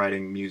I was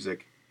writing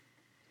music,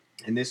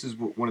 and this is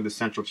one of the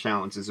central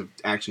challenges of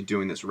actually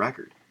doing this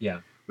record. Yeah.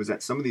 Was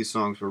that some of these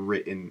songs were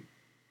written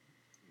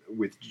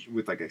with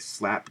like a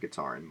slap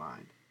guitar in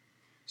mind.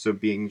 So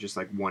being just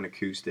like one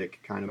acoustic,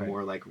 kind of Right.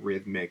 more like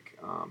rhythmic,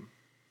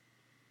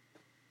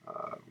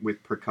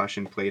 with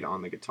percussion played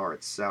on the guitar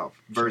itself,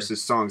 Sure.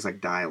 versus songs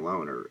like "Die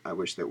Alone" or "I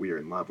Wish That We Were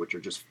in Love," which are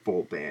just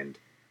full band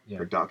Yeah.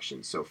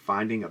 production. So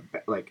finding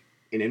like,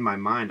 and in my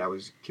mind, I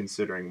was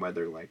considering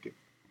whether like if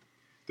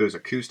those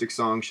acoustic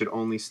songs should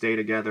only stay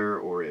together,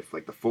 or if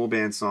like the full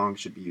band songs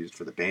should be used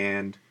for the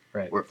band,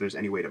 Right. or if there's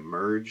any way to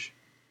merge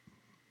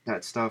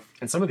that stuff.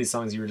 And some of these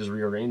songs you were just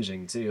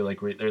rearranging too.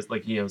 Like there's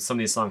like some of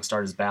these songs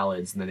start as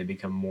ballads and then they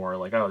become more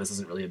like, oh, this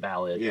isn't really a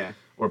ballad. Yeah,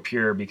 Or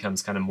Pure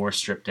becomes kind of more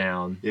stripped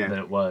down Yeah. than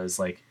it was.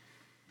 Like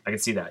I can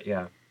see that.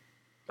 Yeah.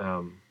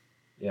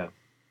 Yeah.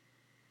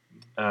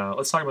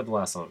 Let's talk about the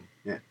last song.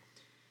 Yeah.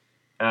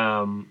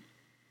 Um,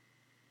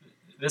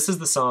 this is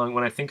the song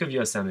when I think of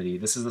Yosemite.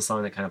 This is the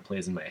song that kind of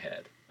plays in my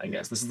head. I Yeah.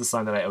 guess this is the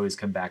song that I always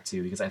come back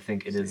to because I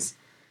think it is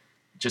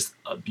just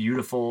a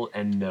beautiful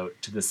end note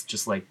to this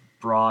just like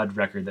broad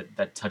record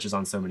that touches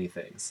on so many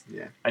things.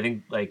 Yeah. I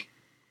think like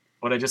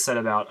what I just said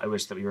about I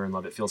Wish That We Were in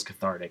Love, it feels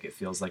cathartic. It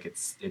feels like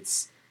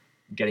it's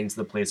getting to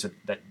the place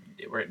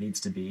where it needs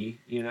to be,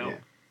 Yeah.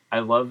 I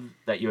love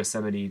that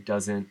Yosemite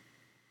doesn't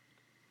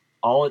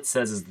all it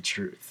says is the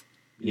truth,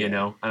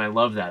 Yeah. and I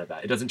love that about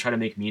it. It doesn't try to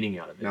make meaning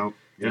out of it. Nope.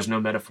 There's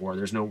no metaphor,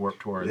 there's no warp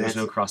tour, there's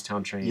no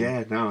crosstown train.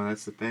 Yeah, no,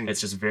 that's the thing.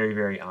 It's just very,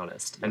 very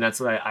honest. And that's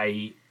what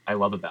I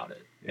love about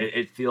it. Yeah.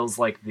 It feels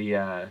like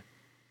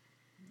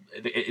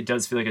it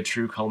does feel like a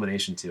true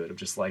culmination to it of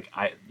just like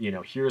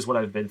here's what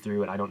I've been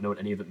through and I don't know what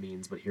any of it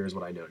means, but here's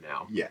what I know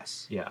now.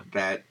 Yes. Yeah.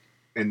 That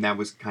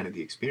was kind of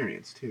the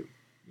experience too,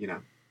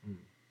 Can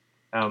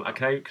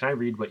I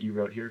read what you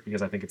wrote here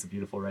because I think it's a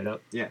beautiful write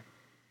up? Yeah.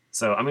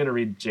 So I'm gonna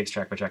read Jake's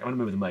track by track. I'm gonna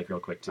move the mic real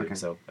quick too. Okay.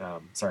 So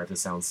sorry if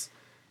this sounds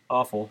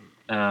awful.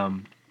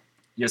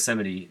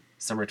 Yosemite,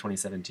 summer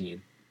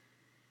 2017.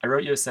 I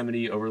wrote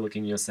Yosemite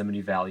overlooking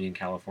Yosemite Valley in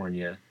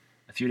California.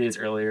 A few days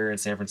earlier in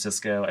San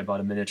Francisco, I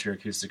bought a miniature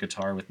acoustic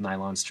guitar with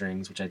nylon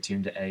strings, which I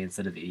tuned to A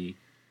instead of E.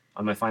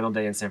 On my final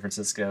day in San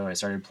Francisco, I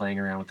started playing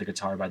around with the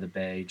guitar by the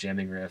bay,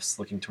 jamming riffs,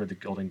 looking toward the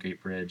Golden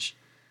Gate Bridge.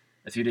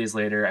 A few days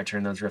later, I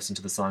turned those riffs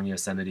into the song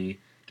Yosemite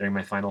during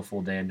my final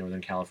full day in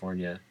Northern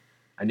California.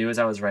 I knew as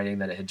I was writing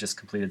that it had just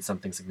completed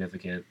something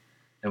significant.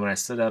 And when I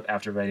stood up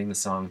after writing the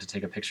song to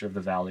take a picture of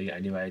the valley, I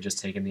knew I had just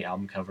taken the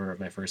album cover of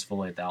my first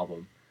full-length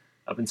album.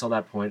 Up until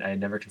that point, I had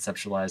never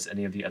conceptualized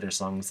any of the other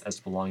songs as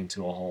belonging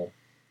to a whole.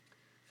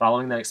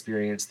 Following that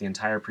experience, the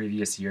entire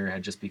previous year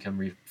had just become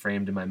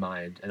reframed in my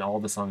mind, and all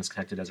the songs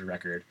connected as a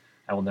record.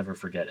 I will never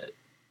forget it.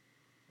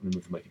 Let me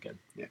move the mic again.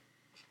 Yeah.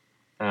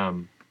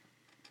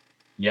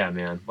 Yeah,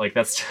 man. Like,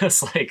 that's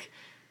just like,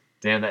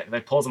 damn,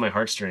 that pulls on my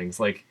heartstrings.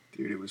 Like,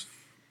 Dude, it was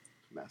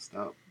messed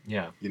up.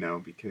 yeah.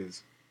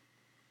 Because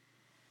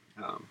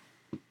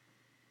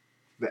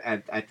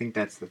I think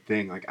that's the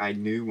thing. Like, I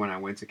knew when I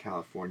went to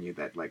California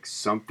that like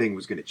something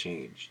was going to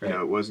change. Right.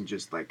 It wasn't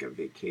just like a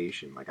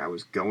vacation. Like, I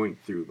was going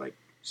through like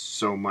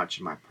so much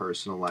in my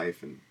personal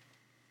life and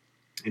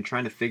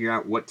trying to figure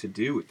out what to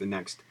do with the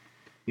next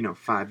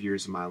 5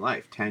 years of my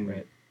life,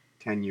 10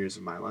 years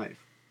of my life.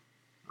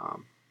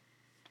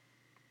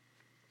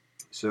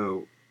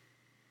 So,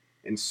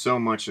 and so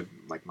much of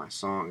like my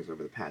songs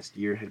over the past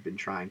year had been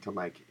trying to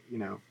like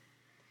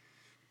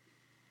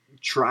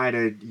try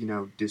to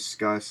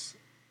discuss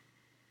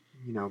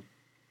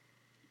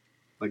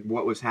like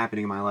what was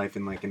happening in my life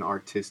in like an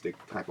artistic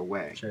type of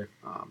way. Sure.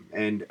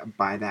 And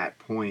by that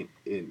point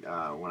in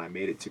when I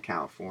made it to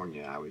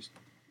California, I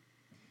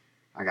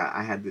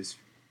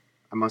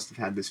must have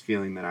had this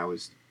feeling that I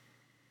was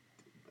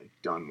like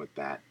done with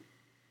that,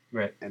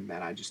 Right. and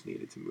that I just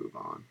needed to move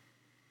on.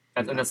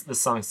 And this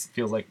song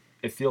feels like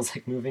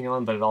moving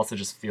on, but it also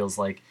just feels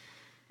like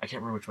I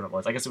can't remember which one it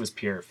was. I guess it was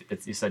Pure.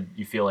 You said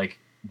you feel like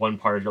one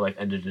part of your life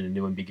ended and a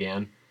new one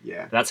began.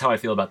 Yeah. That's how I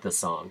feel about this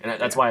song, and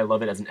that's why I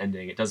love it as an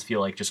ending. It does feel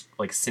like just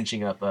like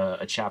cinching up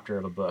a chapter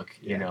of a book,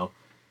 you know.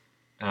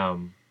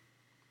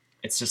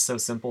 It's just so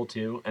simple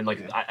too, and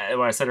like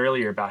what I said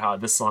earlier about how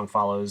this song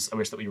follows "I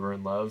Wish That We Were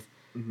in Love."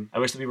 Mm-hmm. "I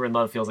Wish That We Were in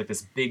Love" feels like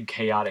this big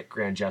chaotic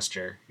grand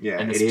gesture,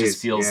 and this it just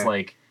is. feels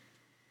like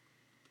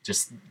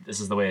just this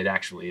is the way it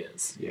actually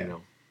is. Yeah.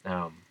 You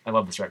know, I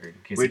love this record.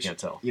 In case you can't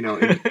tell,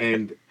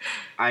 and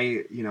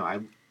I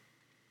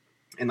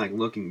and like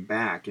looking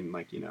back and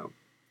like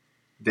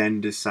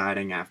then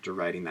deciding after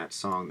writing that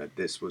song that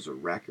this was a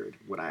record,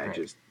 what I had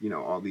just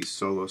all these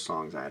solo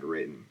songs I had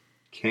written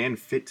can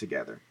fit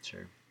together.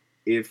 Sure.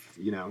 If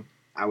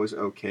I was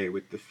okay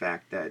with the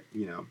fact that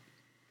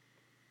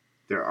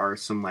there are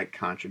some like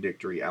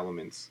contradictory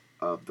elements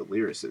of the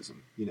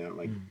lyricism,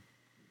 like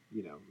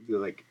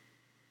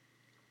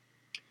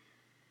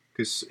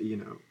because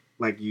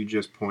like you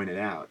just pointed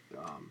out,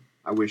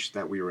 I wish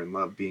that we were in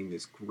love being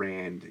this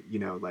grand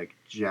like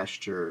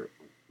gesture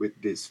with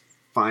this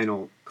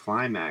final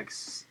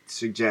climax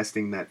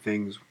suggesting that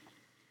things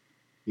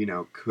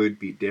could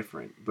be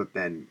different, but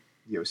then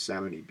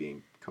Yosemite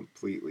being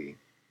completely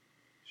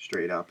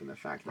straight up in the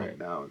fact that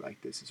no,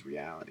 like this is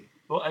reality.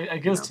 Well, I You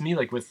guess know. to me,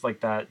 like with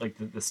like that, like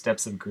the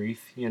steps of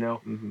grief,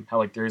 Mm-hmm. how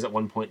like there is at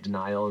one point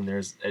denial and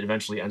it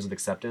eventually ends with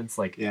acceptance.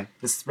 Like Yeah.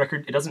 this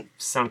record, it doesn't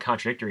sound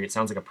contradictory. It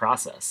sounds like a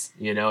process,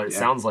 It Yeah.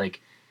 sounds like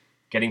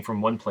getting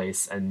from one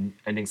place and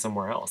ending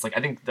somewhere else. Like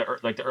I think the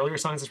earlier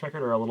songs of this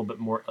record are a little bit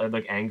more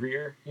like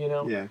angrier,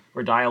 Yeah.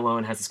 Where Die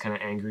Alone has this kind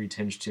of angry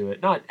tinge to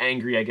it. Not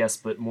angry, I guess,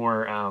 but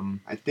more.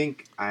 I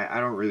think I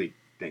don't really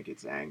think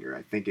it's anger.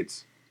 I think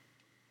it's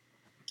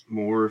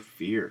more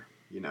fear.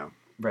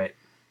 Right,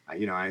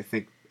 I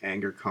think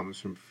anger comes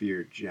from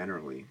fear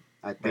generally.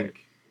 I right.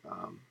 think,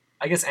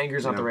 I guess anger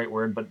is you not the know, right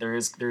word, but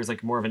there's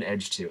like more of an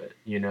edge to it.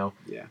 yeah,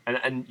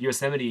 And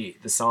Yosemite,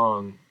 the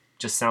song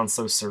just sounds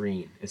so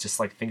serene. It's just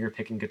like finger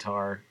picking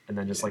guitar and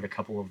then just yeah, like a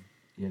couple of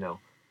you know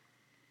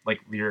like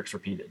lyrics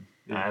repeated.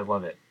 yeah, I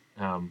love it.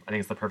 I think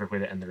it's the perfect way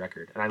to end the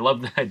record, and I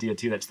love the idea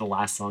too that's the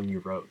last song you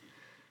wrote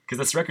because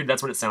this record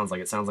that's what it sounds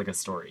like. It sounds like a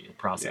story, a yeah.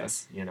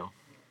 process.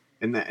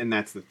 And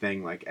that's the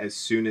thing. Like as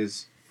soon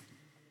as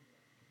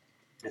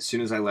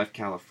I left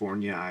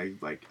California,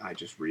 I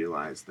just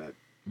realized that,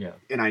 Yeah,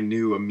 and I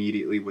knew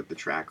immediately what the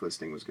track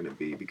listing was going to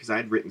be because I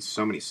had written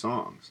so many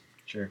songs,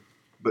 sure.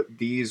 but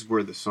these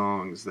were the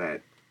songs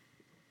that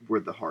were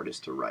the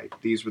hardest to write.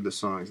 These were the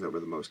songs that were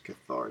the most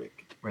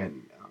cathartic, Right.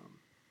 and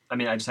I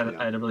mean, you I know,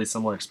 had a really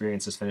similar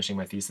experience just finishing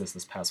my thesis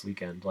this past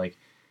weekend. Like,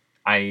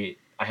 I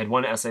had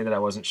one essay that I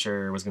wasn't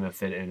sure was going to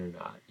fit in or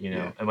not.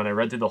 yeah, And when I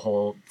read through the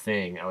whole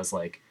thing, I was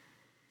like,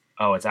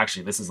 oh, it's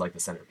actually this is like the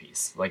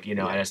centerpiece. Like,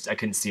 yeah, I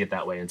couldn't see it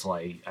that way until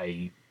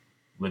I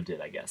lived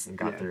it, I guess, and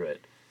got yeah, through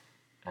it.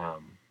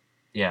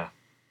 Yeah,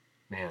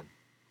 man,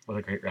 what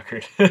a great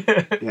record.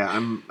 yeah.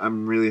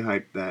 I'm really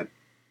hyped that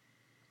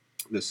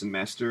the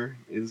semester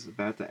is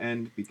about to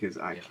end because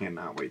I Yeah,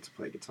 cannot wait to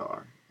play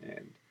guitar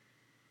and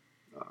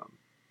um,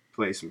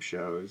 play some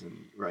shows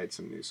and write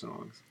some new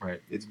songs. right,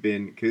 It's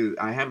been because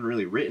I haven't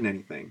really written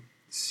anything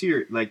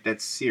like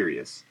that's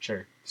serious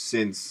sure,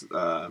 since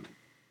I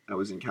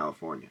was in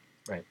California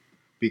right,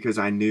 because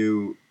I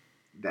knew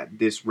that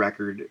this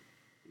record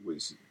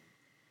was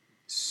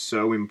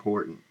so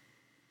important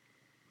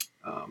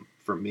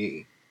for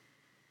me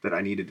that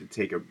I needed to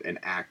take an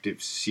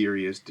active,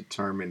 serious,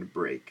 determined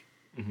break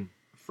hmm.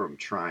 from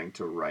trying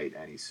to write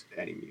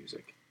any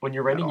music When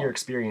you're at writing your all.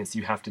 experience,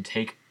 you have to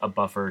take a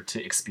buffer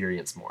to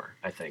experience more.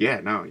 I think. Yeah,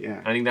 no,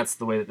 yeah, I think that's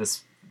the way that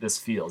this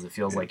feels. It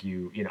feels yeah, like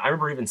I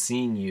remember even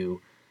seeing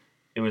you.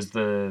 It was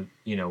the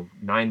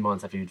 9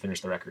 months after you'd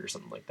finished the record or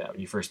something like that when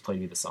you first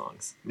played me the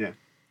songs, yeah.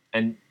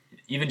 and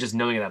even just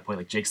knowing at that point,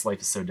 like Jake's life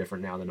is so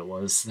different now than it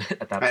was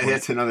at that point.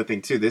 That's another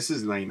thing too. This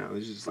is like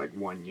this is just like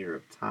 1 year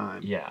of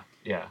time, Yeah,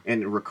 yeah,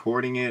 and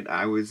recording it,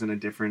 I was in a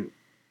different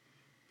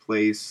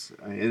place,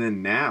 and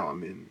then now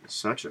I'm in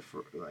such a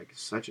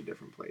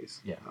different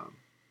place. yeah,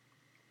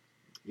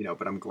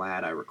 But I'm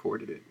glad I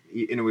recorded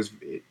it,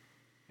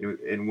 and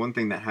and one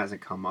thing that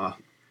hasn't come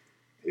up,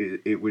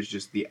 it was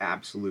just the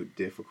absolute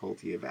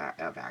difficulty of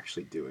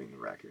actually doing the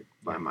record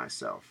by yeah,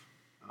 myself,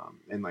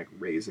 and like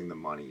raising the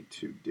money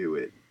to do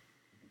it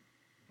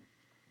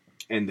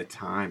and the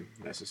time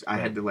necessary. I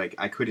right, had to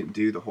I couldn't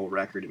do the whole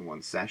record in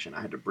one session.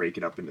 I had to break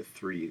it up into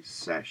 3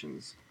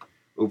 sessions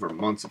over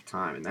months of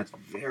time, and that's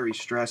very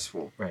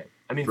stressful right.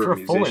 I mean, for for a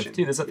a full length musician.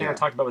 too. This is the thing I Yeah,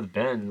 talked about with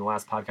Ben in the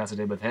last podcast I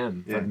did with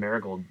him for yeah, the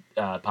Marigold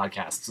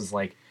podcasts. Is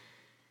like,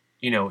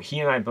 he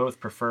and I both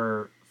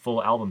prefer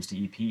full albums to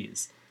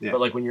EPs. yeah. But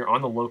like when you're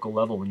on the local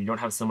level, when you don't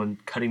have someone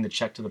cutting the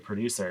check to the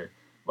producer,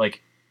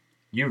 like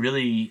you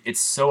really, it's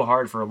so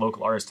hard for a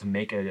local artist to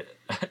make A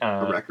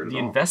record at the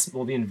all. invest.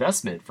 Well, the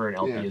investment for an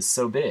Yeah, LP is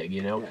so big,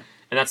 yeah. and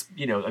that's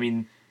I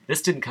mean,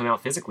 this didn't come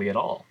out physically at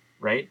all,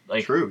 right?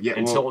 Like True. Yeah. Well,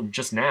 until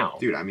just now.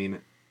 dude, I mean,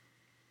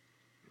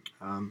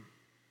 um,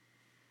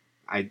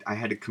 I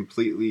had to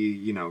completely,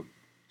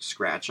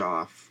 scratch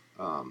off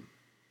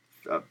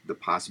the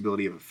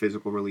possibility of a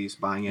physical release,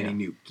 buying any Yeah,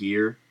 new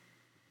gear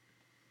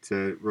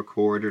to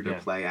record or to yeah,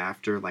 play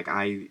after.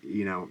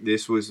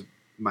 This was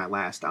my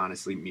last,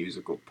 honestly,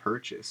 musical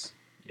purchase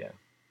yeah,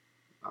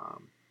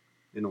 um,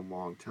 in a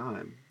long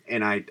time,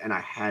 and I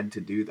had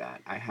to do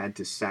that. I had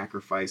to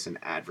sacrifice an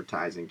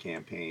advertising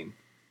campaign,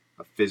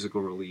 a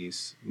physical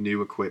release,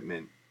 new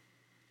equipment,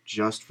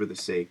 just for the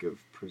sake of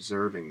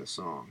preserving the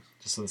songs.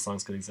 just so the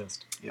songs could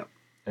exist Yep.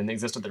 and they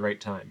exist at the right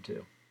time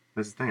too.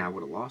 That's the thing. I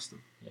would have lost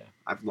them. Yeah,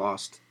 I've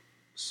lost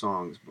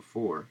songs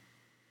before,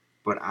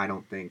 but I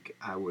don't think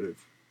I would have.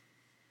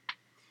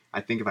 I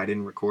think if I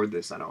didn't record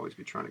this, I'd always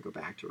be trying to go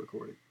back to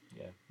record it.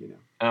 yeah. You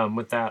know.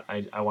 With that,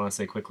 I want to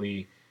say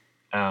quickly,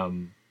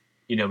 um,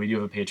 we do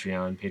have a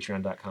Patreon,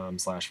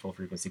 patreon.com/Full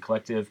Frequency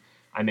Collective.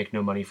 I make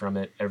no money from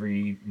it.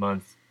 Every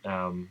month,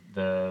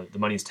 the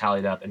money's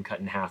tallied up and cut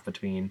in half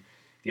between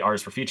the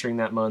artists we're featuring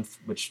that month,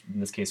 which in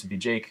this case would be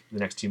Jake. The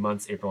next 2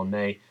 months, April and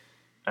May.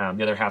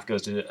 The other half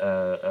goes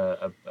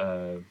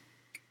to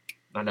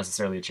not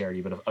necessarily a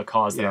charity, but a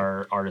cause that Yeah.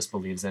 our artist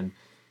believes in.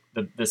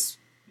 This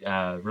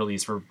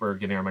release, we're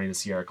giving our money to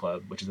Sierra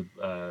Club, which is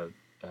a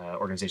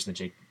organization that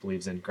Jake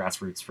believes in,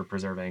 grassroots for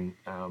preserving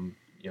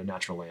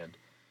natural land.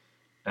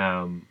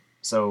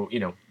 So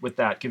with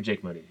that, give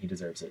Jake money; he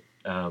deserves it.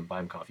 Buy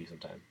him coffee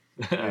sometime.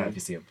 if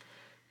you see them.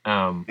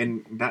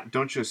 And that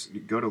don't just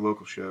go to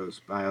local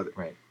shows. Buy other.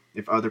 Right.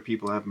 If other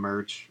people have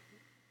merch,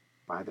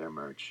 buy their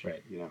merch.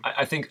 Right. You know.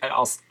 I think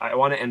I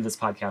want to end this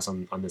podcast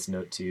on this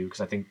note too,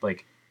 because I think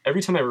like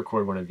every time I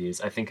record one of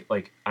these, I think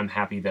like I'm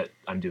happy that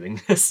I'm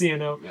doing this. You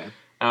know. Yeah.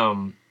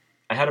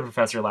 I had a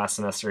professor last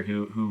semester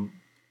who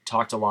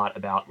talked a lot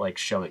about like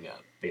showing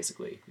up,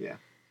 basically. Yeah.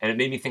 And it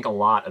made me think a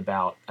lot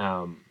about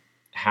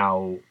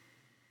how,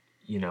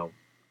 you know,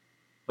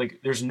 like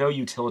there's no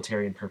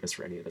utilitarian purpose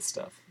for any of this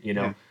stuff. You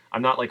know, Yeah.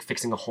 I'm not like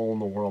fixing a hole in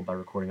the world by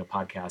recording a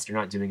podcast. You're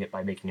not doing it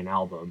by making an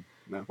album.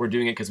 No. We're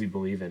doing it because we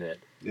believe in it.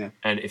 Yeah.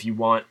 And if you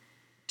want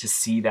to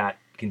see that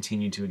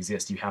continue to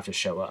exist, you have to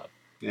show up.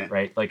 Yeah.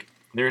 Right. Like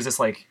there's this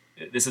like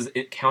this is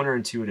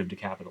counterintuitive to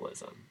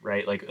capitalism.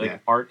 Right. Like Yeah.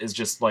 art is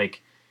just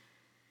like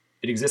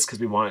it exists because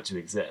we want it to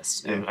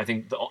exist. And I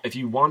think if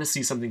you want to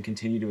see something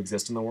continue to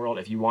exist in the world,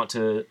 if you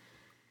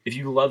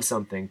love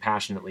something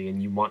passionately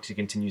and you want to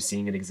continue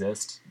seeing it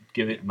exist,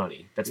 give it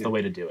money. That's the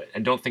way to do it.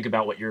 And don't think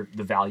about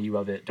the value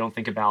of it. Don't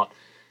think about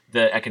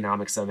the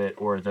economics of it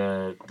or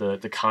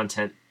the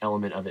content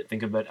element of it.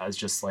 Think of it as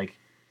just like,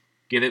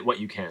 give it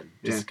what you can.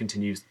 Just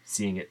continue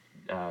seeing it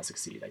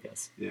succeed, I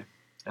guess. Yeah.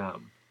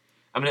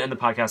 I'm going to end the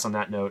podcast on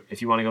that note.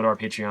 If you want to go to our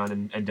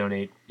Patreon and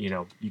donate, you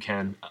know, you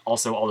can.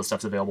 Also, all the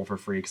stuff's available for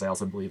free because I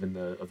also believe in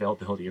the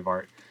availability of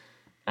art.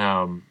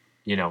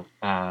 You know,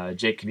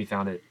 Jake can be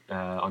found at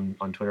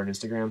on Twitter and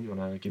Instagram. You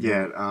want to give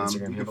your Instagram you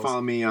can handles?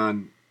 follow me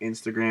on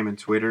Instagram and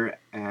Twitter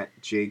at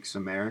Jake's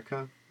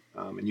America,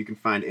 and you can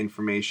find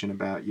information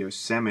about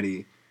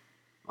Yosemite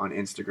on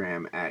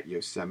Instagram at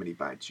Yosemite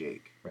by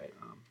Jake. Right.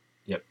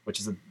 Yep. Which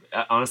is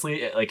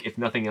honestly, like, if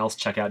nothing else,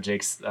 check out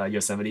Jake's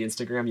Yosemite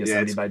Instagram,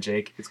 Yosemite by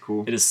Jake. It's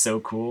cool. It is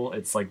so cool.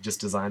 It's like just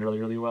designed really,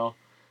 really well.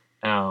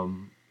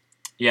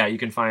 Yeah, you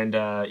can find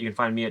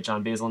me at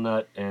John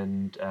Basilnut,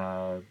 and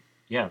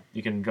yeah,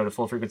 you can go to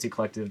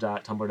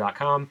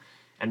fullfrequencycollective.tumblr.com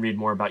and read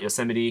more about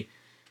Yosemite.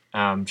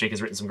 Jake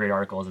has written some great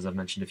articles, as I've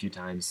mentioned a few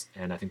times,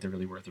 and I think they're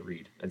really worth a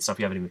read, and stuff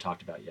we haven't even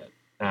talked about yet.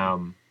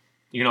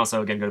 You can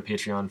also, again, go to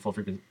Patreon,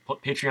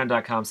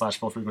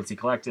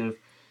 patreon.com/fullfrequencycollective,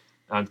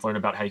 to learn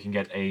about how you can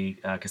get a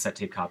cassette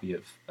tape copy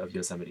of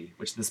Yosemite,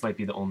 which this might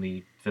be the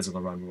only physical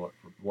run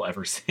we'll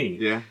ever see.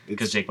 Yeah.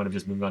 Because Jake might have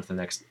just moved on to the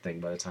next thing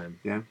by the time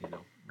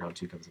round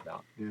 2 comes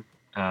about. Yeah.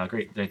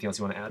 Great. Is there anything else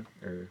you want to add?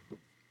 Or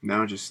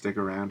No, just stick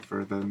around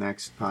for the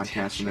next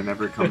podcast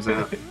whenever it comes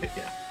out.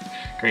 Yeah.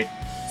 Great.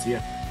 See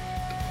ya.